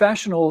are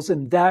professionals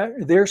in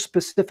their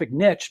specific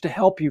niche to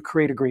help you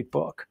create a great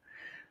book.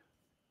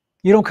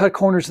 You don't cut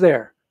corners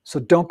there, so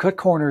don't cut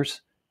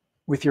corners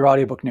with your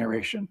audiobook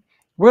narration.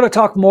 We're going to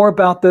talk more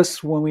about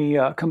this when we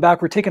come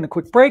back. We're taking a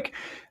quick break.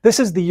 This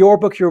is the Your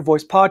Book, Your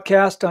Voice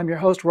podcast. I'm your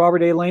host,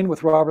 Robert A. Lane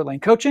with Robert Lane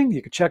Coaching.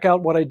 You can check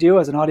out what I do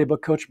as an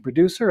audiobook coach and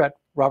producer at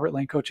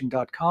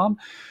robertlanecoaching.com.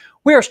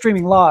 We are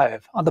streaming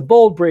live on the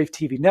Bold Brave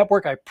TV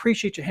network. I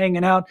appreciate you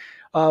hanging out.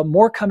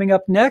 More coming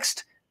up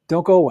next.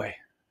 Don't go away.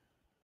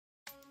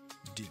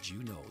 Did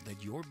you know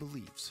that your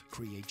beliefs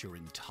create your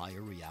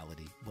entire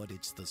reality? But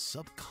it's the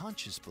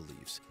subconscious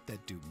beliefs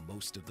that do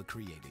most of the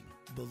creating.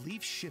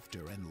 Belief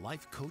shifter and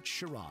life coach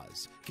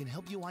Shiraz can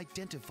help you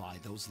identify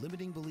those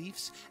limiting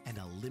beliefs and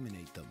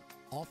eliminate them,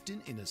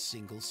 often in a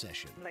single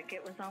session. Like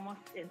it was almost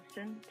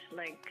instant,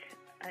 like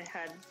I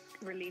had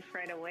relief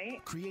right away.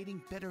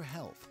 Creating better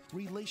health,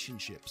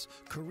 relationships,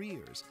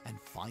 careers, and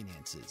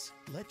finances.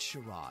 Let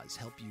Shiraz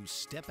help you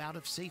step out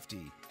of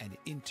safety and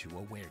into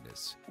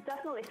awareness.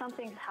 Definitely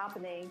something's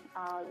happening.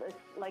 It's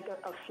like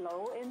a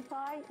flow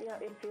inside.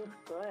 It feels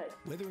good.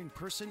 Whether in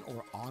person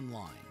or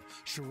online,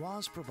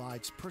 Shiraz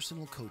provides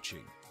personal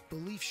coaching,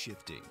 belief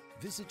shifting.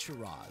 Visit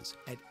Shiraz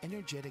at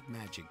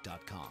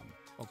energeticmagic.com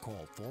or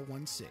call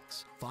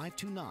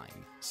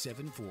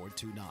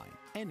 416-529-7429.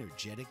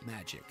 Energetic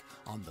Magic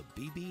on the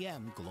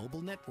BBM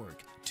Global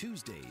Network,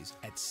 Tuesdays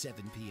at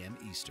 7 p.m.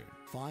 Eastern.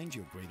 Find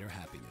your greater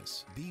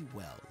happiness. Be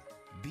well.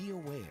 Be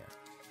aware.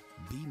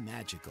 Be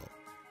magical.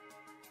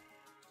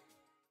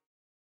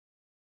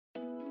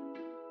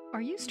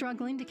 Are you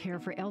struggling to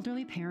care for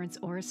elderly parents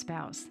or a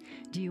spouse?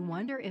 Do you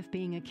wonder if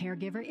being a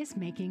caregiver is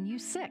making you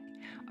sick?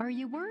 Are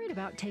you worried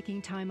about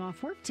taking time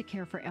off work to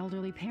care for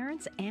elderly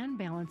parents and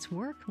balance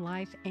work,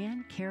 life,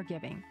 and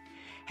caregiving?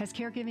 Has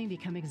caregiving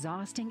become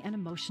exhausting and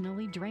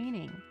emotionally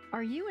draining?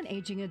 Are you an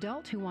aging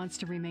adult who wants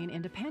to remain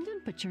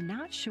independent, but you're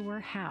not sure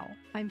how?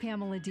 I'm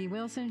Pamela D.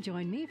 Wilson.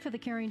 Join me for the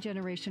Caring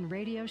Generation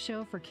radio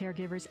show for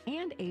caregivers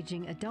and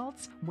aging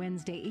adults,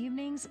 Wednesday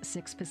evenings,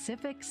 6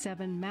 Pacific,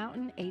 7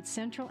 Mountain, 8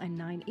 Central, and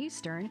 9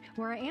 Eastern,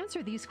 where I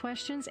answer these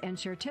questions and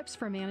share tips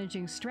for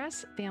managing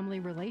stress, family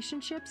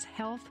relationships,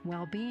 health,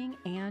 well-being,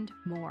 and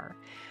more.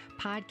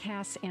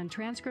 Podcasts and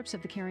transcripts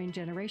of The Caring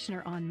Generation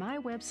are on my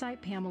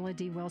website,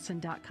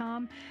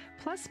 PamelaDWilson.com,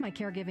 plus my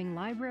caregiving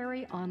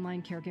library,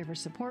 online caregiver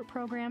support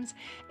programs,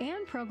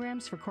 and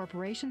programs for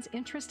corporations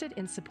interested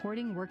in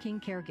supporting working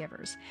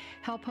caregivers.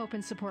 Help, hope,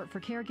 and support for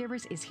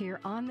caregivers is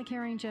here on The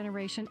Caring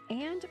Generation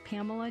and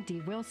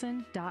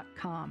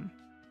PamelaDWilson.com.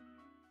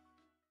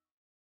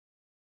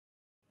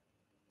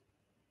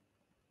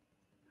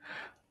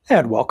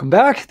 And welcome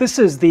back. This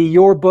is the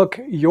Your Book,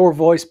 Your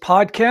Voice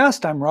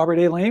podcast. I'm Robert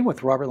A. Lane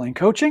with Robert Lane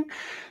Coaching.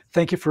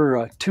 Thank you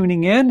for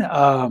tuning in.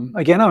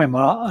 Again, I'm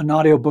an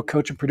audiobook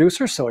coach and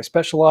producer, so I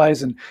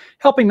specialize in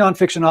helping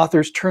nonfiction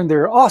authors turn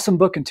their awesome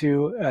book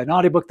into an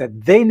audiobook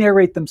that they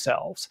narrate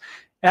themselves,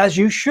 as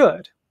you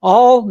should.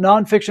 All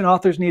nonfiction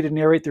authors need to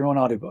narrate their own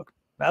audiobook.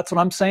 That's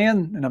what I'm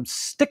saying, and I'm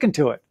sticking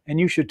to it, and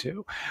you should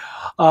too.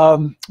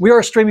 We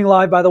are streaming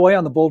live, by the way,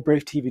 on the Bold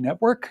Brave TV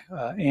network,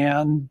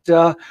 and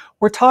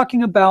we're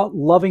talking about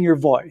loving your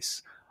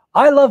voice.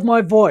 I love my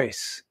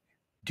voice.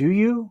 Do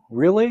you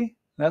really?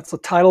 That's the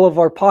title of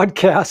our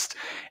podcast.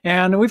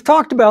 And we've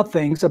talked about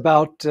things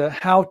about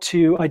how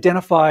to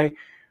identify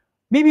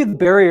maybe the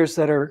barriers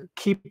that are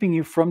keeping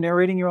you from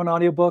narrating your own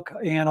audiobook,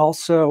 and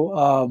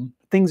also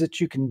things that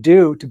you can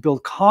do to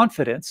build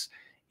confidence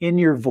in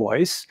your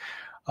voice.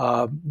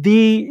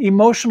 The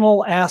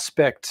emotional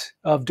aspect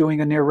of doing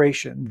a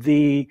narration,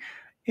 the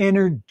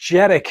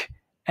energetic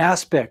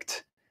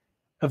aspect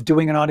of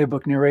doing an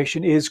audiobook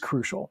narration is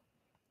crucial.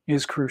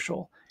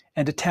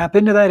 And to tap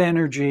into that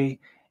energy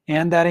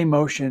and that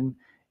emotion,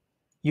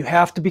 you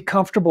have to be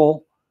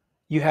comfortable,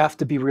 you have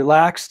to be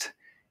relaxed,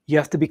 you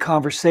have to be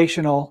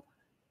conversational,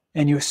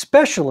 and you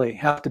especially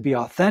have to be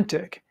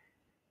authentic.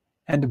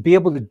 And to be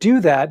able to do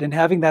that and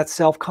having that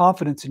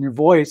self-confidence in your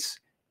voice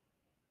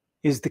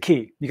is the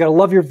key. You got to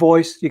love your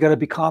voice. You got to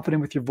be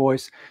confident with your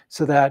voice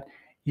so that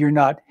you're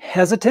not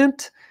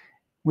hesitant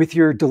with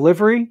your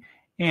delivery.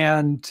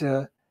 And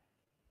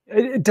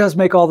it does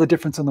make all the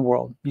difference in the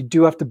world. You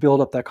do have to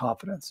build up that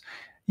confidence.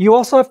 You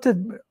also have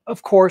to,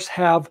 of course,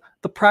 have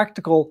the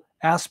practical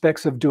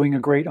aspects of doing a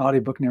great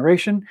audiobook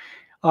narration.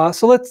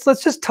 So let's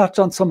just touch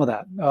on some of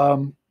that.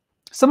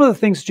 Some of the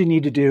things that you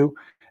need to do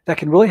that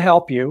can really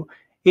help you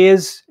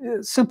is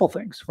simple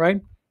things, right?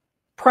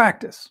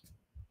 Practice.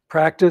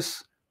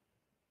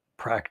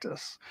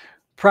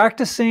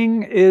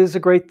 Practicing is a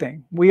great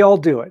thing. We all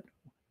do it.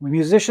 When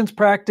musicians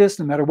practice,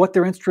 no matter what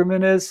their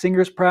instrument is,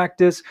 singers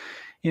practice,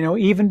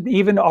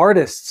 even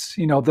artists,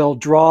 they'll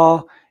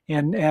draw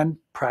and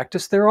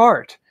practice their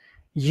art.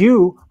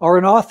 You are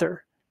an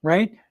author,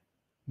 right?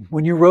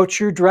 When you wrote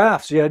your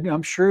drafts,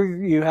 I'm sure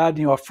you had,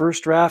 a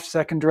first draft,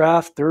 second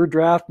draft, third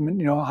draft,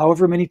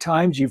 however many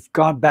times you've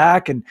gone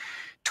back and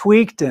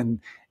tweaked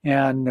and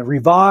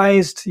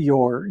revised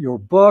your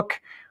book.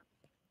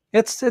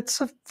 It's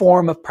a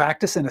form of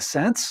practice in a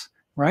sense,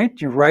 right?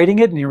 You're writing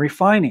it and you're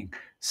refining.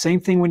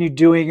 Same thing when you're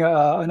doing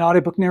an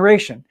audiobook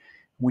narration.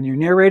 When you're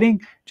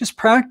narrating, just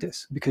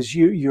practice, because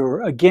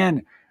you're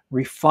again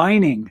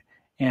refining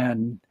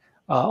and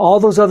all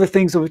those other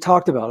things that we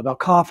talked about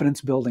confidence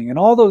building and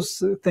all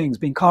those things,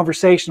 being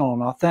conversational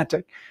and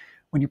authentic.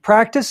 When you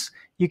practice,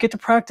 you get to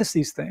practice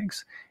these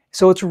things.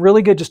 So it's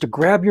really good just to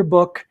grab your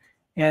book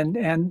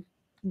and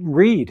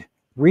read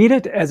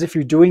it as if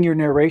you're doing your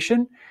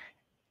narration,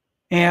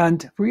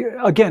 and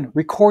again,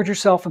 record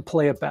yourself and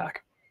play it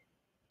back.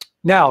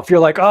 Now, if you're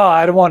like, oh,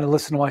 I don't want to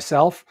listen to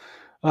myself,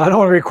 I don't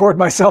want to record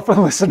myself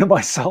and listen to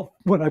myself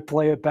when I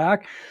play it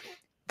back,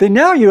 then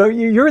now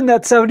you're in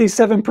that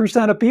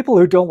 77% of people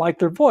who don't like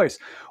their voice.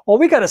 Well,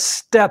 we got to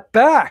step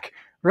back,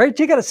 right?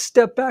 You got to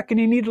step back, and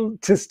you need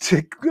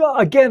to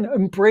again,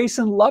 embrace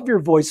and love your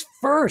voice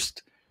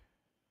first.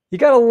 You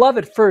got to love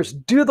it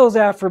first. Do those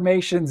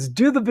affirmations,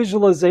 do the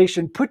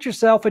visualization, put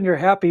yourself in your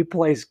happy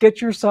place,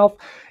 get yourself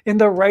in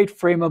the right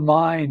frame of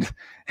mind,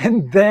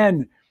 and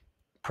then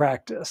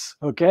practice,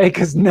 okay?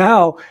 Because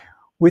now,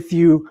 with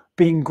you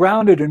being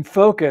grounded and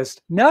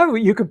focused, now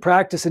you can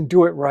practice and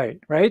do it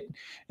right?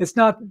 It's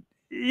not,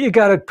 you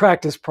got to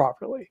practice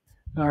properly,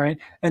 all right?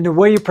 And the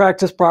way you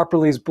practice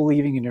properly is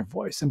believing in your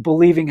voice and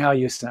believing how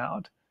you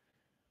sound.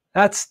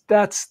 That's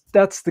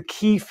the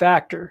key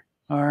factor,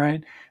 all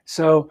right?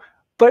 So,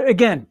 but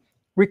again,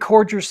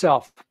 record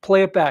yourself,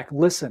 play it back,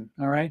 listen,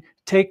 all right?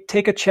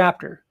 Take a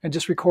chapter and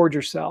just record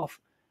yourself.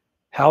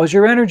 How is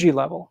your energy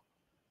level?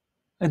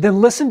 And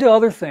then listen to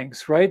other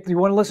things, right? You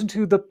want to listen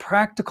to the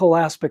practical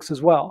aspects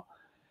as well.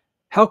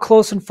 How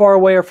close and far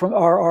away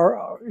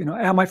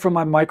am I from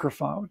my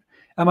microphone?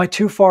 Am I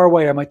too far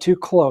away? Am I too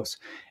close?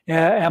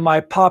 Am I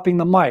popping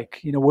the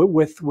mic?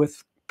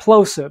 With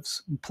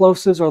plosives. And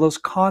plosives are those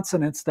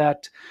consonants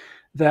that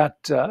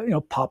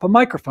pop a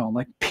microphone,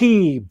 like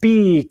P,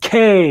 B,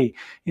 K,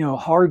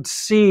 hard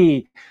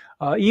C.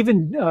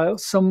 Even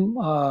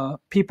some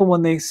people,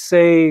 when they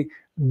say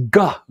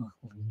G,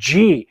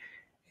 G,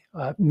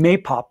 may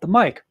pop the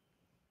mic.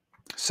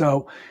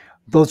 So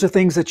those are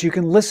things that you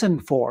can listen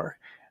for.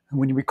 And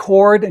when you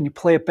record and you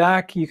play it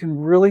back, you can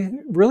really,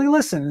 really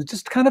listen.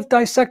 Just kind of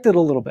dissect it a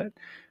little bit.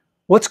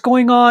 What's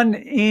going on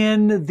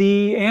in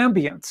the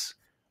ambience?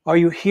 Are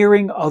you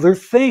hearing other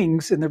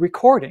things in the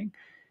recording?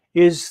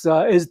 Is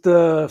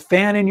the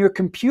fan in your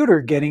computer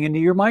getting into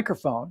your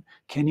microphone?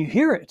 Can you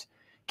hear it?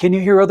 Can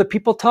you hear other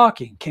people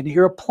talking? Can you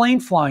hear a plane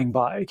flying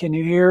by? Can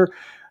you hear,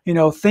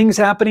 things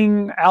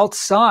happening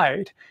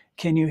outside?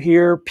 Can you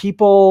hear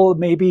people,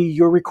 maybe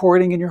you're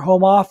recording in your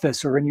home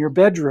office or in your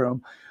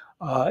bedroom,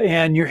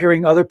 and you're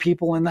hearing other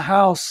people in the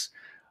house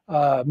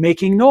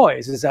making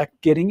noise? Is that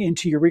getting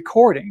into your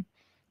recording?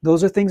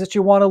 Those are things that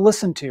you want to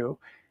listen to,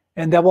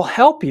 and that will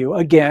help you,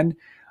 again,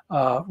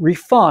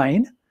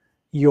 refine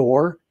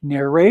your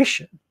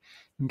narration,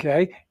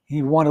 okay?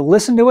 You want to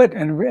listen to it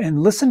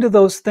and listen to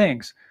those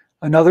things.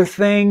 Another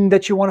thing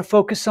that you want to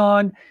focus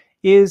on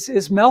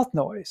is mouth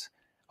noise.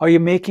 Are you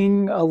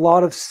making a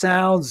lot of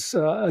sounds,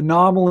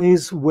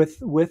 anomalies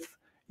with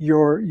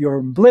your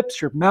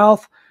lips, your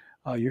mouth,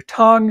 your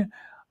tongue?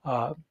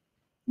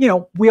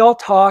 We all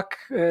talk,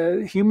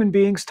 human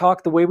beings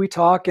talk the way we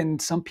talk,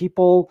 and some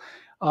people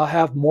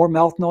have more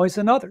mouth noise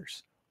than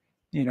others,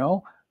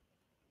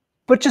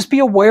 But just be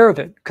aware of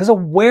it, because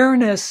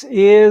awareness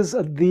is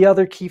the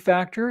other key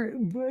factor.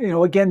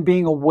 Again,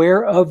 being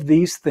aware of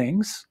these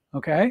things,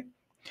 okay?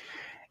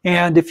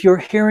 And if you're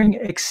hearing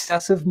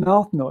excessive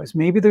mouth noise,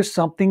 maybe there's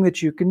something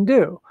that you can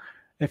do.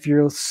 If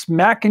you're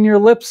smacking your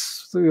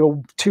lips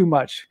too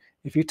much,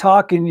 if you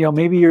talk and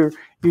maybe you're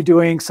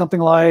doing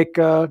something like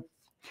the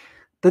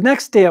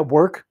next day at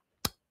work,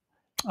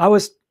 I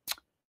was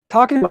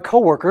talking to a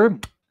coworker.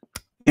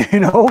 You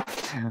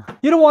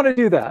don't want to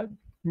do that.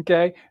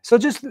 Okay, so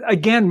just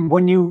again,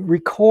 when you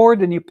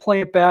record and you play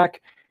it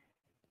back,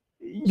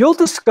 you'll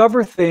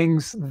discover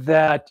things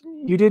that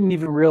you didn't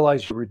even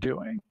realize you were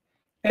doing.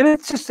 And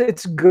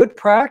it's good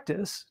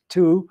practice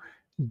to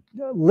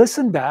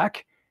listen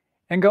back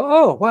and go,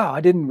 oh, wow, I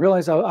didn't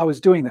realize I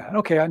was doing that.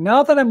 Okay,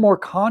 now that I'm more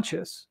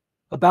conscious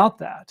about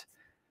that,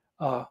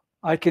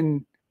 I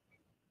can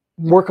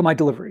work on my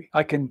delivery.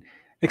 I can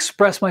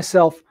express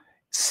myself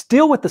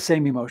still with the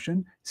same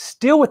emotion,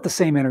 still with the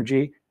same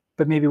energy,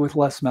 but maybe with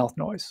less mouth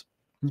noise.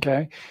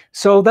 Okay,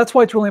 so that's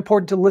why it's really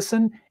important to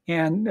listen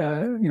and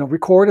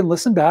record and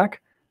listen back.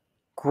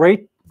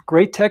 Great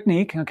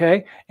technique.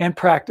 Okay, and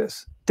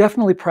practice.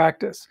 Definitely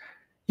practice.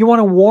 You want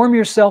to warm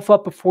yourself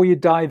up before you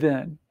dive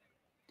in.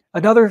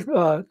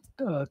 Another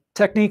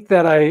technique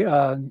that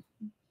I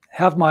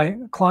have my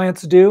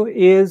clients do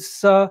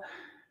is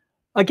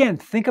again,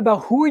 think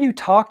about who are you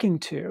talking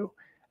to?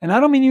 And I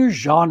don't mean your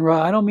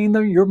genre. I don't mean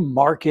your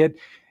market.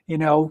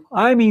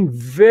 I mean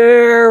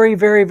very,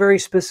 very, very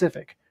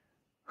specific.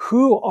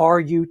 Who are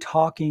you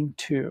talking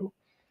to?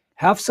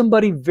 Have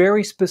somebody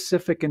very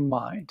specific in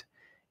mind.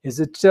 Is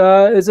it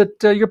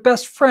your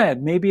best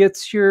friend? Maybe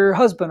it's your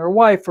husband or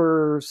wife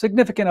or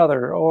significant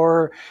other,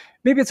 or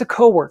maybe it's a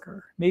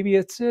coworker. Maybe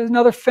it's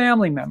another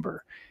family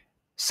member.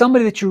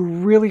 Somebody that you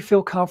really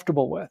feel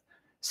comfortable with.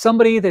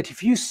 Somebody that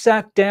if you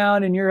sat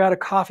down and you're at a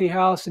coffee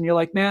house and you're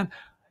like, man,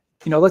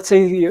 let's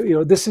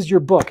say this is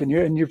your book and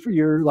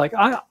you're like,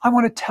 I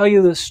want to tell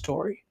you this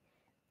story.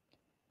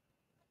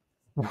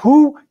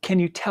 Who can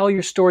you tell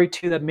your story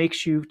to that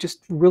makes you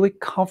just really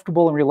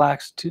comfortable and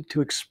relaxed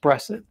to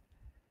express it?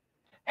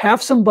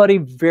 Have somebody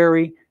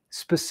very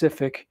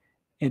specific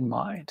in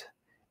mind,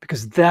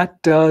 because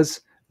that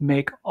does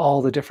make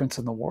all the difference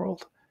in the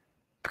world.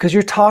 Because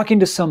you're talking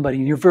to somebody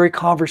and you're very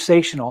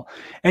conversational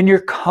and you're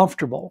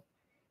comfortable.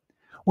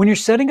 When you're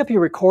setting up your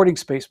recording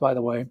space, by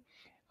the way,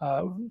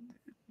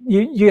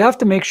 you have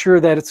to make sure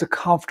that it's a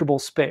comfortable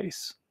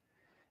space.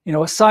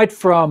 Aside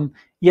from,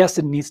 yes,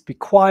 it needs to be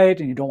quiet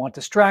and you don't want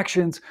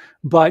distractions,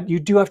 but you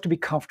do have to be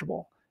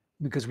comfortable.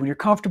 Because when you're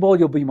comfortable,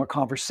 you'll be more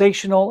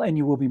conversational, and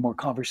you will be more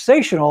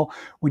conversational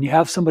when you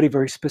have somebody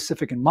very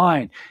specific in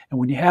mind. And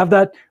when you have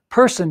that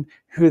person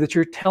that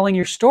you're telling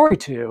your story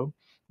to,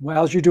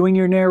 while you're doing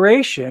your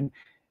narration,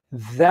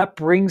 that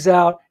brings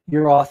out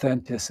your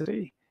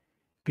authenticity,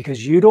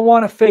 because you don't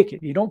want to fake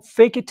it. You don't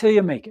fake it till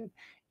you make it.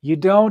 You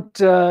don't,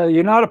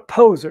 you're not a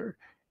poser.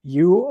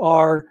 You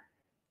are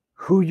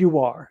who you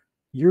are.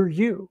 You're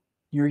you.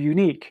 You're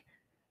unique.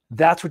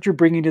 That's what you're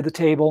bringing to the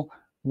table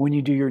when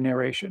you do your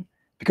narration.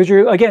 Because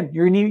your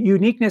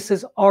uniqueness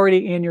is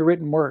already in your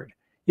written word.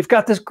 You've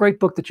got this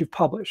great book that you've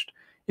published.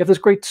 You have this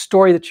great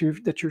story that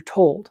you're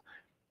told.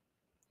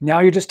 Now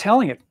you're just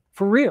telling it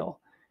for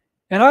real.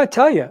 And I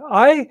tell you,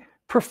 I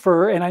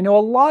prefer, and I know a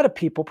lot of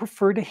people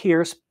prefer to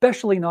hear,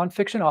 especially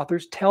nonfiction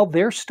authors, tell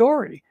their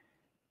story.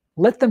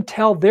 Let them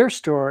tell their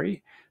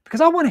story,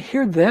 because I want to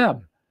hear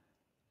them.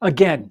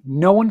 Again,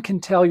 no one can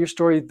tell your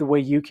story the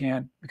way you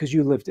can, because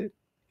you lived it.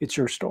 It's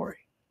your story.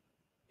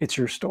 It's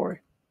your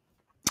story.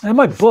 And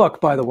my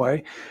book, by the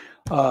way,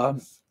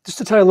 just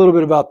to tell you a little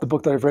bit about the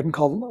book that I've written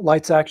called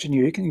Lights Action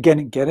You. You can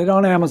again get it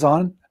on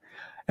Amazon,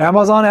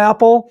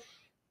 Apple,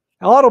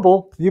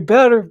 Audible. You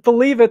better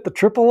believe it. The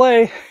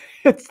AAA,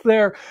 it's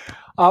there.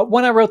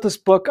 When I wrote this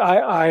book,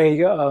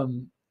 I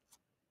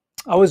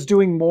was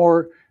doing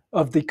more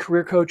of the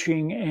career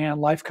coaching and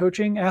life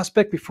coaching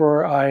aspect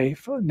before I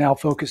now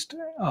focused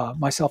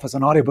myself as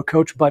an audiobook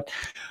coach. But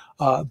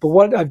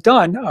what I've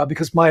done,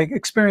 because my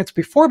experience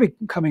before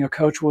becoming a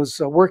coach was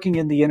working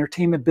in the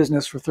entertainment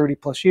business for 30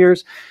 plus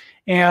years.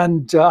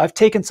 And I've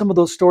taken some of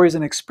those stories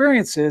and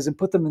experiences and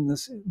put them in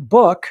this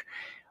book.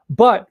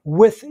 But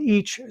with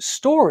each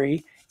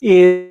story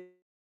is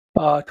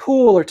a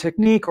tool or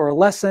technique or a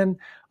lesson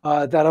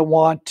that I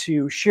want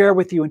to share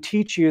with you and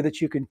teach you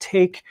that you can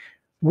take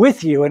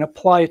with you and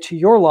apply it to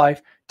your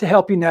life to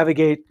help you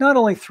navigate not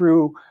only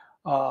through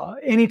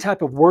any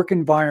type of work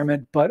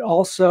environment, but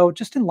also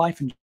just in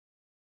life.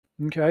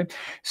 Okay,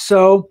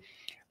 so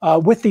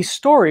with these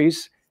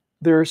stories,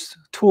 there's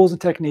tools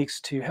and techniques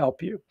to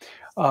help you.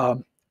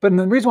 But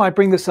the reason why I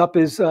bring this up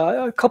is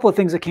a couple of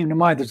things that came to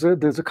mind.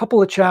 There's a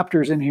couple of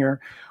chapters in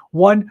here.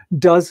 One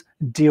does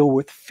deal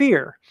with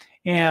fear.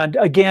 And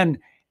again,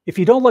 if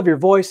you don't love your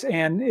voice,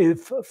 and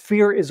if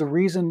fear is a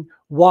reason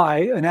why,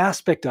 an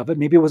aspect of it,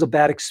 maybe it was a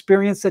bad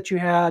experience that you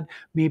had,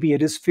 maybe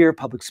it is fear of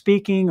public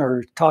speaking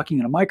or talking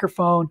in a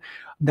microphone,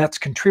 that's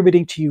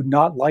contributing to you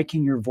not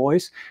liking your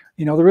voice.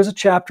 There is a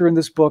chapter in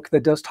this book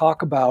that does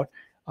talk about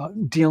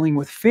dealing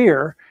with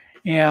fear.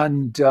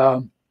 And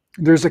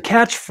there's a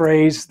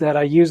catchphrase that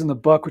I use in the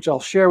book, which I'll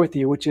share with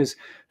you, which is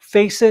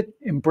face it,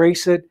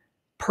 embrace it,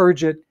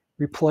 purge it,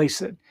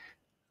 replace it.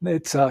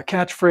 It's a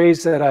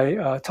catchphrase that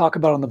I talk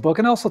about in the book,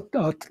 and also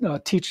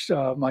teach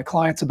my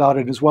clients about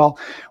it as well.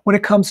 When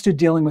it comes to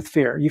dealing with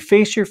fear, you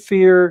face your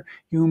fear,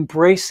 you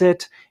embrace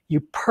it, you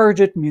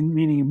purge it,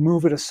 meaning you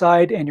move it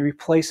aside, and you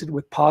replace it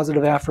with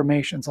positive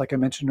affirmations, like I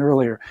mentioned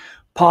earlier.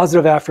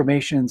 Positive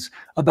affirmations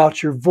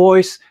about your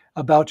voice,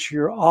 about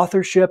your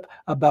authorship,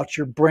 about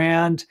your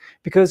brand.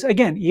 Because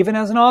again, even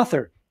as an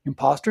author,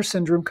 imposter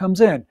syndrome comes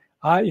in.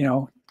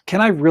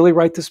 Can I really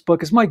write this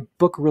book? Is my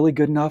book really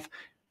good enough?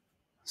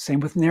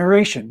 Same with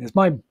narration. Is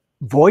my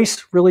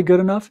voice really good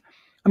enough?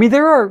 I mean,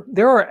 there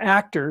are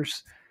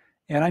actors,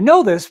 and I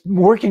know this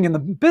working in the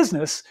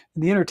business,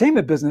 in the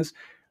entertainment business,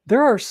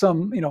 there are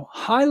some,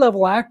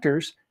 high-level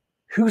actors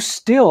who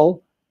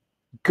still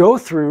go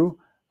through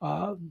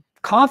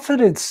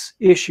confidence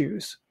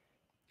issues.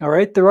 All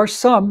right, there are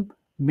some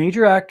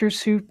major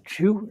actors who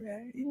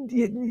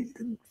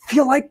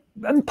feel like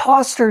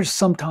imposters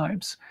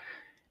sometimes.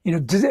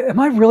 Can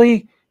I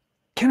really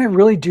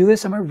do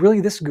this? Am I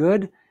really this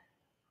good?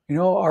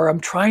 Or I'm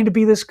trying to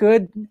be this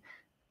good.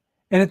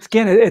 And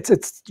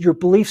it's your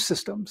belief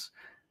systems.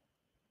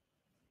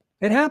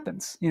 It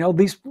happens.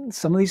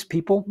 Some of these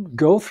people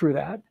go through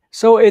that.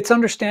 So it's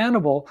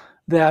understandable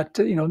that,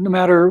 no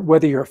matter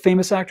whether you're a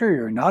famous actor, or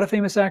you're not a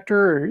famous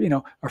actor,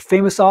 or, a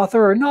famous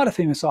author or not a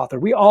famous author,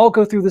 we all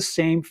go through the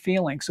same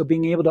feeling. So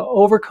being able to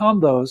overcome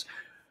those,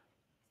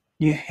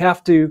 you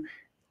have to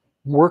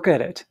work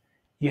at it.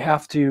 You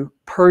have to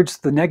purge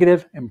the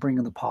negative and bring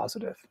in the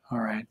positive. All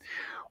right.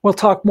 We'll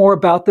talk more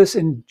about this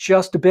in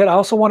just a bit. I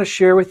also want to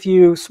share with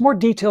you some more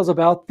details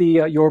about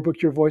the Your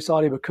Book, Your Voice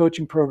audiobook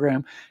coaching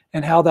program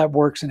and how that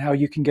works and how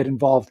you can get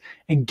involved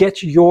and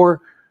get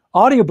your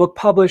audiobook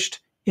published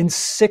in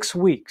 6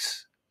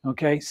 weeks.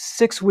 Okay,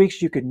 6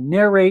 weeks you can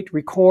narrate,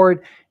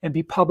 record, and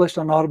be published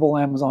on Audible,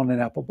 Amazon,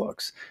 and Apple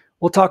Books.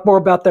 We'll talk more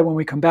about that when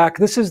we come back.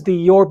 This is the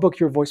Your Book,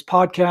 Your Voice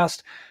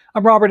podcast.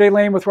 I'm Robert A.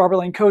 Lane with Robert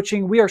Lane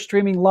Coaching. We are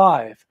streaming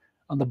live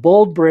on the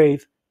Bold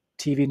Brave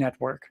TV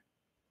network.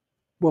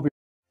 We'll be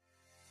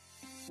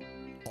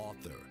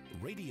Author,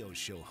 radio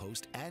show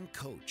host, and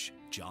coach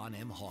John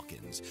M.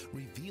 Hawkins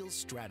reveals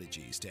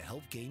strategies to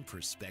help gain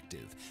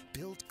perspective,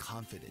 build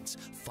confidence,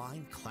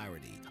 find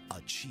clarity,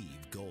 achieve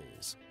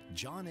goals.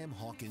 John M.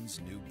 Hawkins'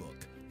 new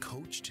book,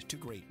 Coached to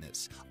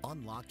Greatness,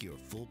 Unlock Your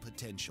Full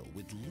Potential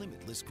with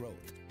Limitless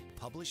Growth,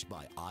 published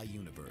by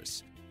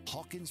iUniverse.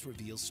 Hawkins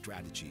reveals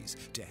strategies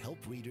to help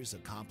readers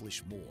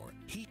accomplish more.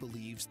 He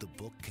believes the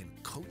book can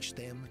coach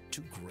them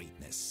to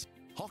greatness.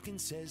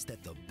 Hawkins says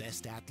that the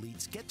best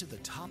athletes get to the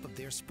top of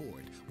their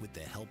sport with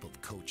the help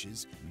of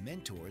coaches,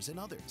 mentors, and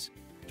others.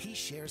 He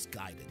shares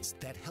guidance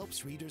that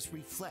helps readers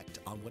reflect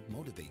on what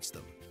motivates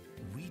them.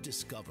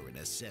 Rediscover and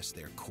assess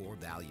their core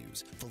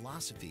values,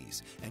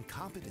 philosophies, and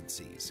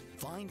competencies.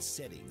 Find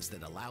settings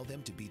that allow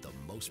them to be the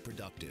most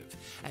productive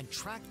and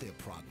track their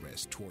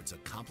progress towards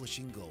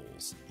accomplishing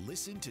goals.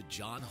 Listen to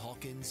John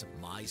Hawkins'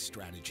 My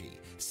Strategy,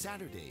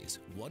 Saturdays,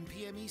 1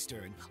 p.m.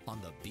 Eastern on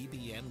the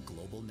BBM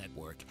Global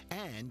Network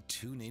and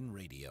TuneIn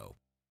Radio.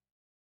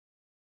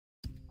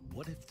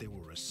 What if there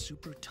were a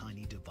super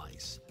tiny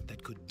device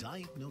that could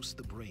diagnose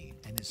the brain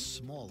and is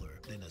smaller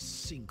than a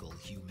single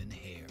human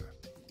hair?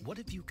 What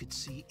if you could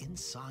see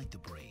inside the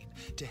brain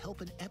to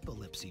help an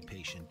epilepsy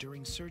patient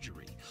during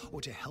surgery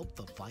or to help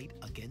the fight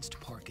against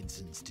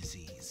Parkinson's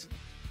disease?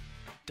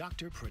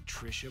 Dr.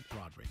 Patricia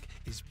Broderick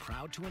is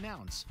proud to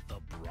announce the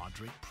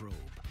Broderick Probe,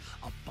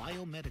 a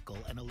biomedical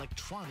and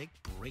electronic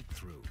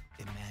breakthrough.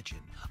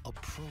 Imagine a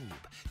probe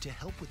to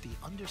help with the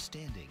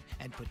understanding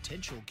and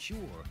potential cure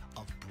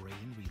of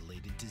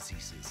brain-related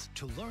diseases.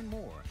 To learn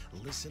more,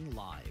 listen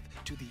live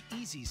to the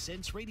Easy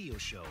Sense radio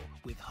show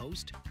with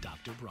host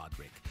Dr.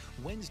 Broderick,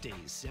 Wednesdays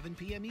 7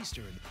 p.m.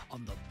 Eastern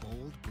on the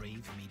Bold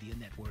Brave Media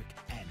Network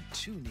and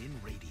TuneIn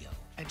Radio.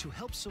 And to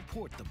help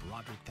support the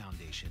Broderick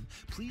Foundation,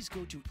 please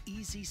go to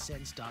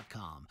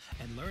EasySense.com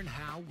and learn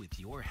how, with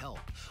your help,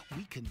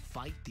 we can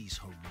fight these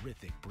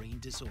horrific brain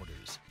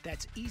disorders.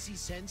 That's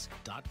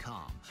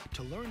EasySense.com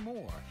to learn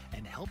more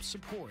and help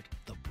support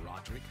the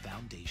Broderick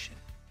Foundation.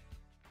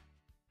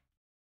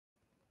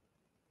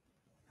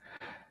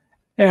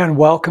 And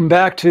welcome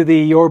back to the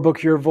Your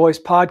Book, Your Voice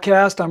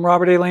podcast. I'm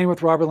Robert A. Lane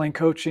with Robert Lane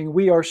Coaching.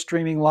 We are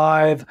streaming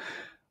live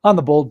on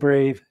the Bold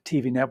Brave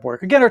TV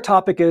network. Again, our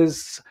topic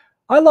is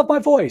I love my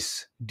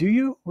voice. Do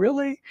you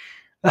really?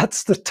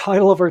 That's the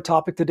title of our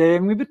topic today.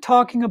 And we've been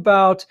talking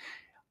about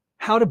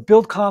how to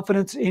build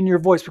confidence in your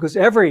voice because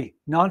every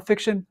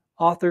nonfiction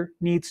author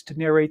needs to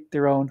narrate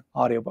their own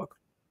audiobook,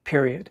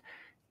 period.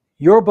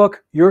 Your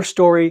book, your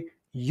story,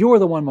 you're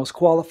the one most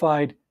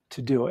qualified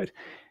to do it.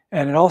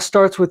 And it all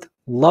starts with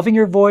loving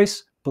your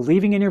voice,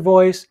 believing in your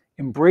voice,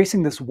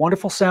 embracing this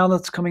wonderful sound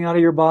that's coming out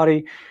of your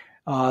body.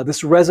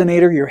 This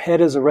resonator, your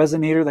head is a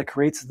resonator that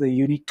creates the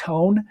unique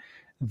tone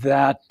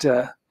that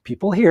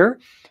people hear.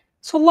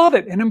 So love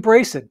it and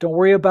embrace it. Don't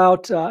worry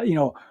about,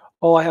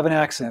 oh, I have an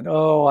accent.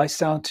 Oh, I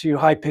sound too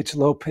high pitch,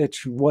 low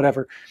pitch,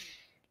 whatever.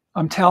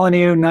 I'm telling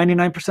you,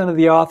 99% of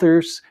the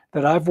authors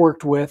that I've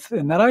worked with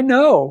and that I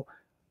know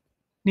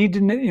need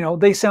to,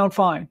 they sound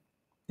fine.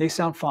 They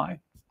sound fine.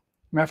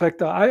 Matter of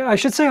fact, I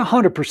should say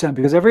 100%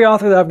 because every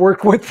author that I've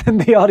worked with in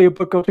the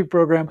audiobook coaching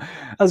program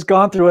has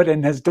gone through it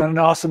and has done an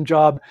awesome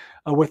job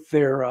with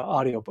their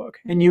audiobook.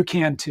 And you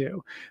can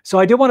too. So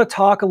I did want to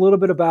talk a little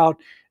bit about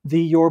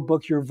the Your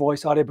Book, Your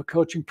Voice audiobook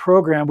coaching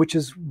program, which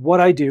is what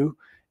I do.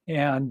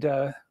 And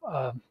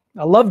I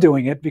love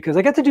doing it because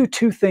I get to do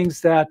two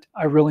things that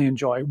I really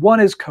enjoy. One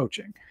is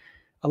coaching.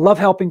 I love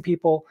helping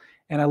people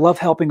and I love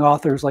helping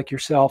authors like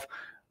yourself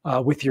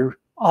with your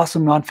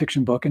awesome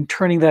nonfiction book and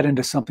turning that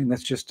into something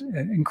that's just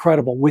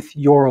incredible with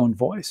your own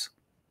voice.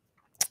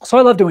 So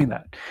I love doing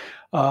that.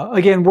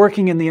 Again,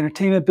 working in the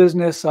entertainment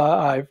business,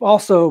 I've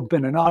also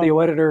been an audio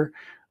editor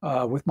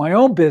with my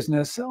own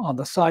business on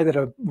the side that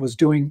I was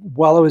doing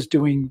while I was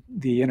doing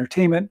the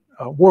entertainment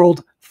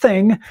world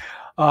thing.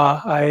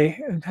 I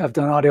have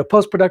done audio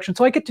post-production,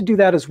 so I get to do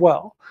that as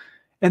well.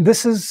 And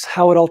this is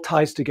how it all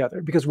ties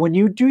together. Because when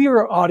you do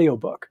your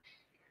audiobook,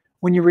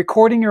 when you're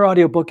recording your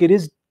audiobook, it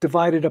is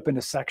divided up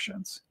into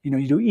sections.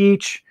 You do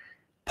each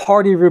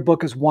part of your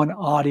book as one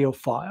audio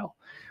file.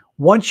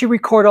 Once you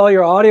record all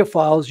your audio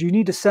files, you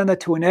need to send that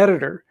to an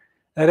editor.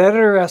 That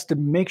editor has to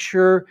make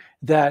sure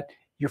that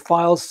your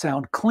files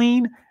sound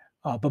clean,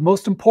 but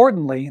most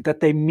importantly, that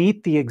they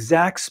meet the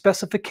exact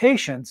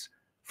specifications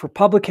for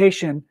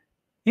publication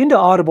into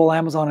Audible,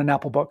 Amazon, and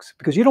Apple Books,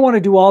 because you don't want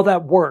to do all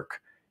that work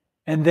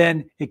and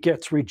then it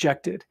gets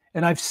rejected.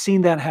 And I've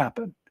seen that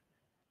happen.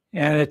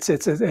 And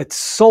it's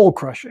soul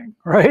crushing,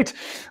 right?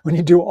 When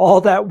you do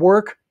all that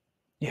work,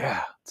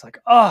 yeah, it's like,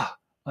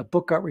 my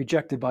book got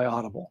rejected by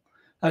Audible.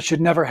 That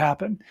should never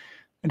happen.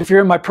 And if you're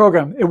in my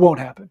program, it won't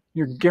happen.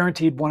 You're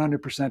guaranteed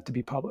 100% to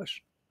be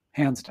published,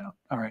 hands down.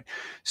 All right.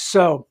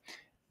 So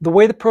the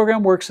way the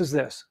program works is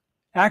this: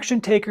 action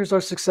takers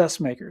are success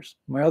makers,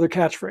 my other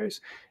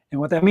catchphrase.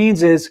 And what that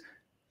means is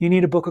you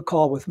need to book a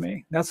call with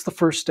me. That's the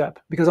first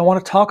step, because I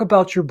want to talk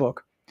about your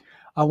book.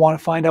 I want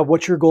to find out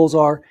what your goals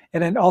are,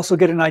 and then also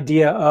get an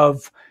idea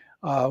of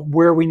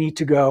where we need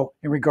to go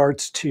in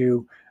regards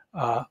to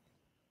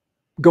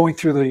going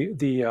through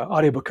the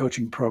audiobook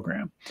coaching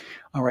program.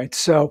 All right,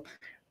 so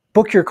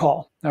book your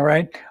call. All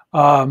right,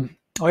 all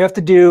you have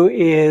to do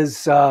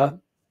is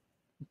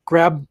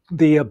grab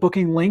the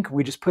booking link.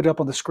 We just put it up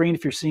on the screen.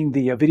 If you're seeing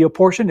the video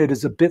portion, it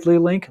is a bit.ly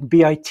link,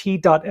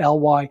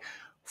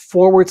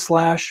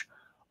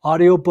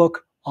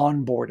 bit.ly/audiobook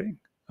onboarding.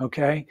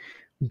 Okay.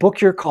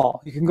 Book your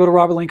call. You can go to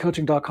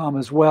robertlanecoaching.com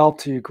as well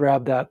to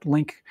grab that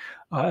link.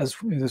 As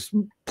there's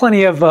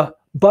plenty of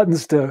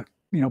buttons to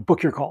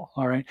book your call.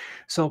 All right.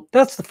 So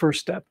that's the first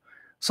step.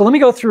 So let me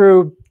go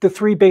through the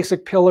 3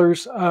 basic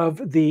pillars of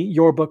the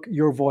Your Book,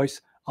 Your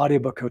Voice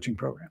audiobook coaching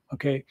program.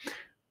 Okay.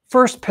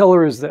 First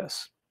pillar is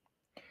this: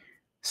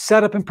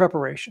 setup and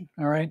preparation.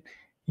 All right.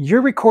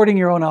 You're recording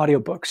your own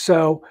audiobook.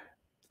 So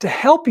to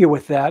help you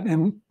with that,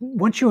 and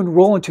once you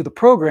enroll into the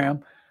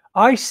program,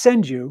 I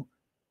send you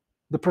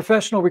the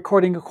professional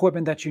recording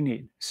equipment that you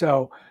need.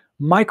 So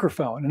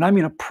microphone, and I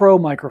mean a pro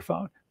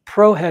microphone,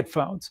 pro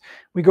headphones.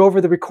 We go over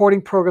the recording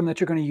program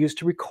that you're going to use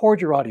to record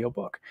your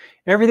audiobook.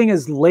 Everything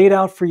is laid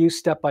out for you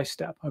step by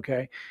step,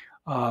 okay?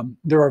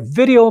 There are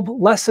video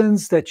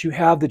lessons that you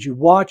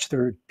watch.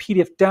 There are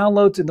PDF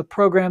downloads in the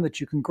program that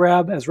you can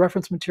grab as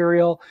reference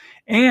material.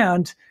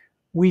 And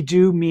we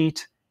do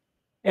meet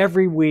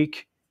every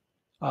week.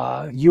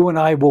 You and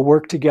I will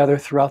work together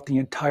throughout the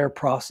entire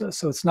process.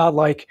 So it's not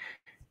like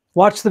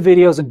watch the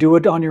videos and do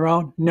it on your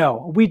own.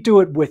 No, we do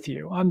it with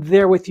you. I'm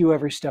there with you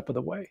every step of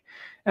the way.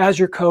 As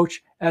your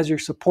coach, as your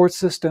support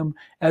system,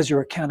 as your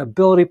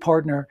accountability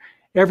partner,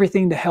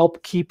 everything to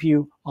help keep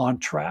you on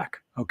track,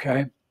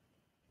 okay?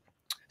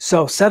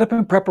 So setup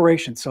and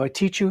preparation. So I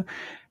teach you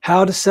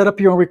how to set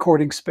up your own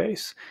recording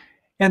space.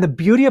 And the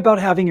beauty about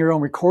having your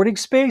own recording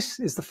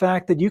space is the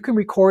fact that you can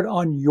record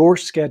on your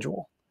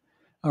schedule,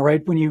 all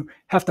right? When you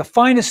have to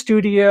find a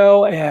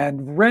studio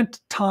and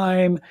rent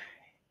time,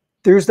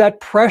 there's that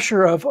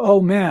pressure of,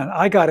 oh man,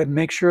 I got to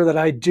make sure that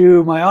I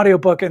do my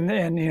audiobook in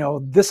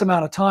this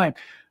amount of time.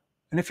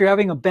 And if you're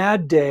having a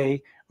bad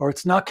day or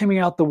it's not coming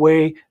out the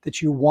way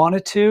that you want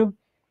it to,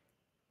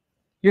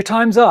 your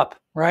time's up,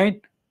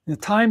 right? The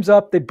time's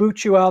up, they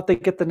boot you out, they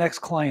get the next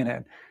client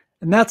in.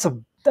 And that's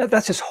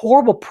just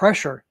horrible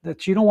pressure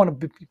that you don't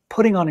want to be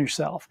putting on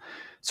yourself.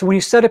 So when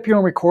you set up your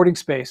own recording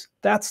space,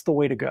 that's the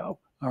way to go,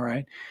 all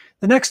right?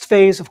 The next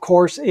phase, of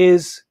course,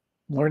 is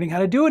learning how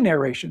to do a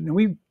narration. And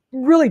we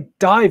really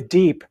dive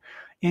deep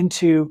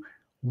into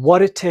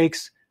what it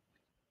takes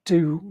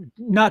to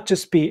not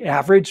just be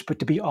average, but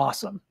to be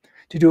awesome,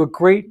 to do a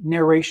great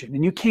narration.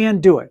 And you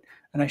can do it.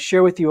 And I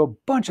share with you a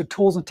bunch of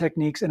tools and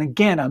techniques. And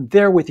again, I'm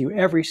there with you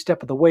every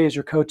step of the way as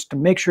your coach to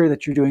make sure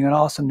that you're doing an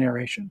awesome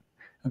narration.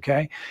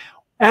 Okay.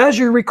 As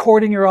you're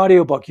recording your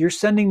audiobook, you're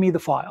sending me the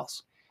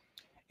files.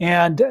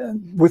 And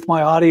with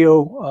my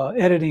audio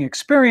editing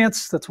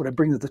experience, that's what I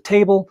bring to the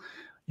table.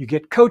 You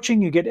get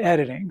coaching, you get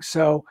editing.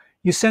 So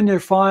you send your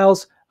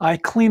files, I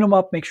clean them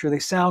up, make sure they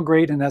sound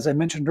great. And as I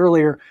mentioned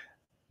earlier,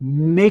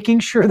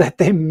 making sure that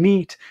they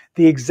meet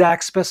the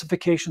exact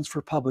specifications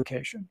for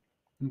publication.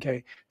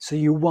 Okay, so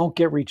you won't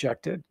get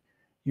rejected.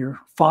 Your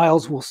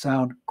files will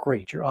sound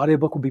great. Your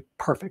audiobook will be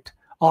perfect.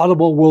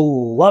 Audible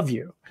will love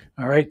you.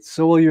 All right,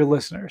 so will your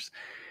listeners.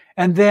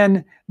 And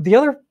then the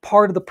other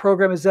part of the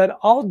program is that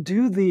I'll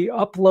do the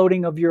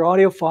uploading of your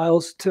audio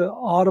files to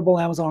Audible,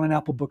 Amazon, and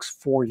Apple Books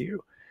for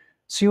you.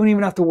 So you don't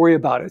even have to worry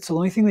about it. So the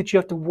only thing that you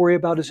have to worry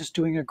about is just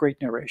doing a great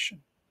narration.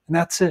 And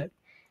that's it.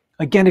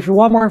 Again, if you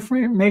want more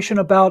information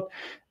about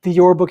the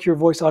Your Book, Your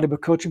Voice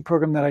audiobook coaching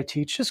program that I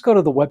teach, just go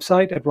to the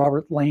website at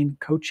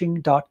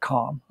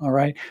robertlanecoaching.com. All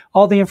right.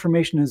 All the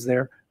information is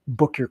there.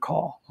 Book your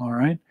call. All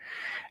right.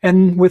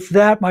 And with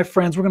that, my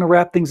friends, we're going to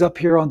wrap things up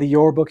here on the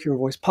Your Book, Your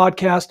Voice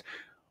podcast.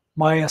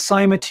 My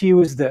assignment to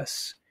you is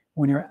this: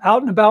 when you're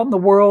out and about in the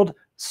world,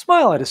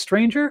 smile at a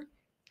stranger,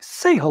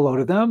 say hello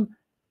to them,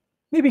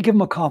 maybe give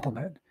them a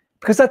compliment,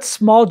 because that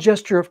small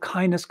gesture of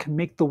kindness can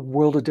make the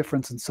world of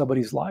difference in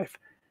somebody's life.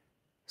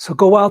 So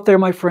go out there,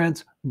 my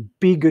friends,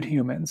 be good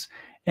humans,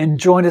 and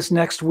join us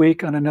next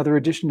week on another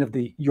edition of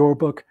the Your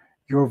Book,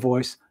 Your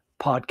Voice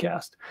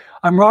podcast.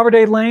 I'm Robert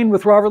A. Lane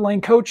with Robert Lane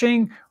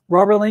Coaching.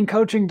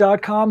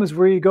 robertlanecoaching.com is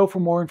where you go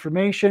for more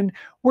information.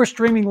 We're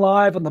streaming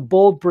live on the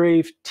Bold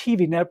Brave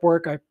TV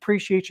network. I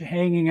appreciate you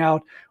hanging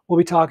out. We'll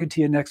be talking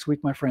to you next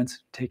week, my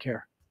friends. Take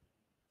care.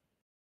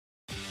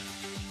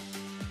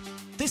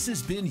 This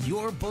has been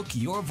Your Book,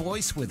 Your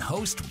Voice with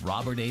host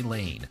Robert A.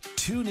 Lane.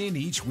 Tune in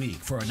each week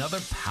for another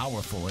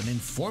powerful and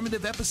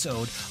informative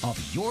episode of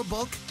Your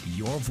Book,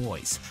 Your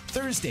Voice,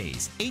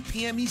 Thursdays, 8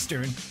 p.m.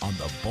 Eastern on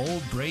the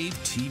Bold Brave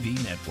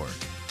TV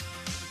network.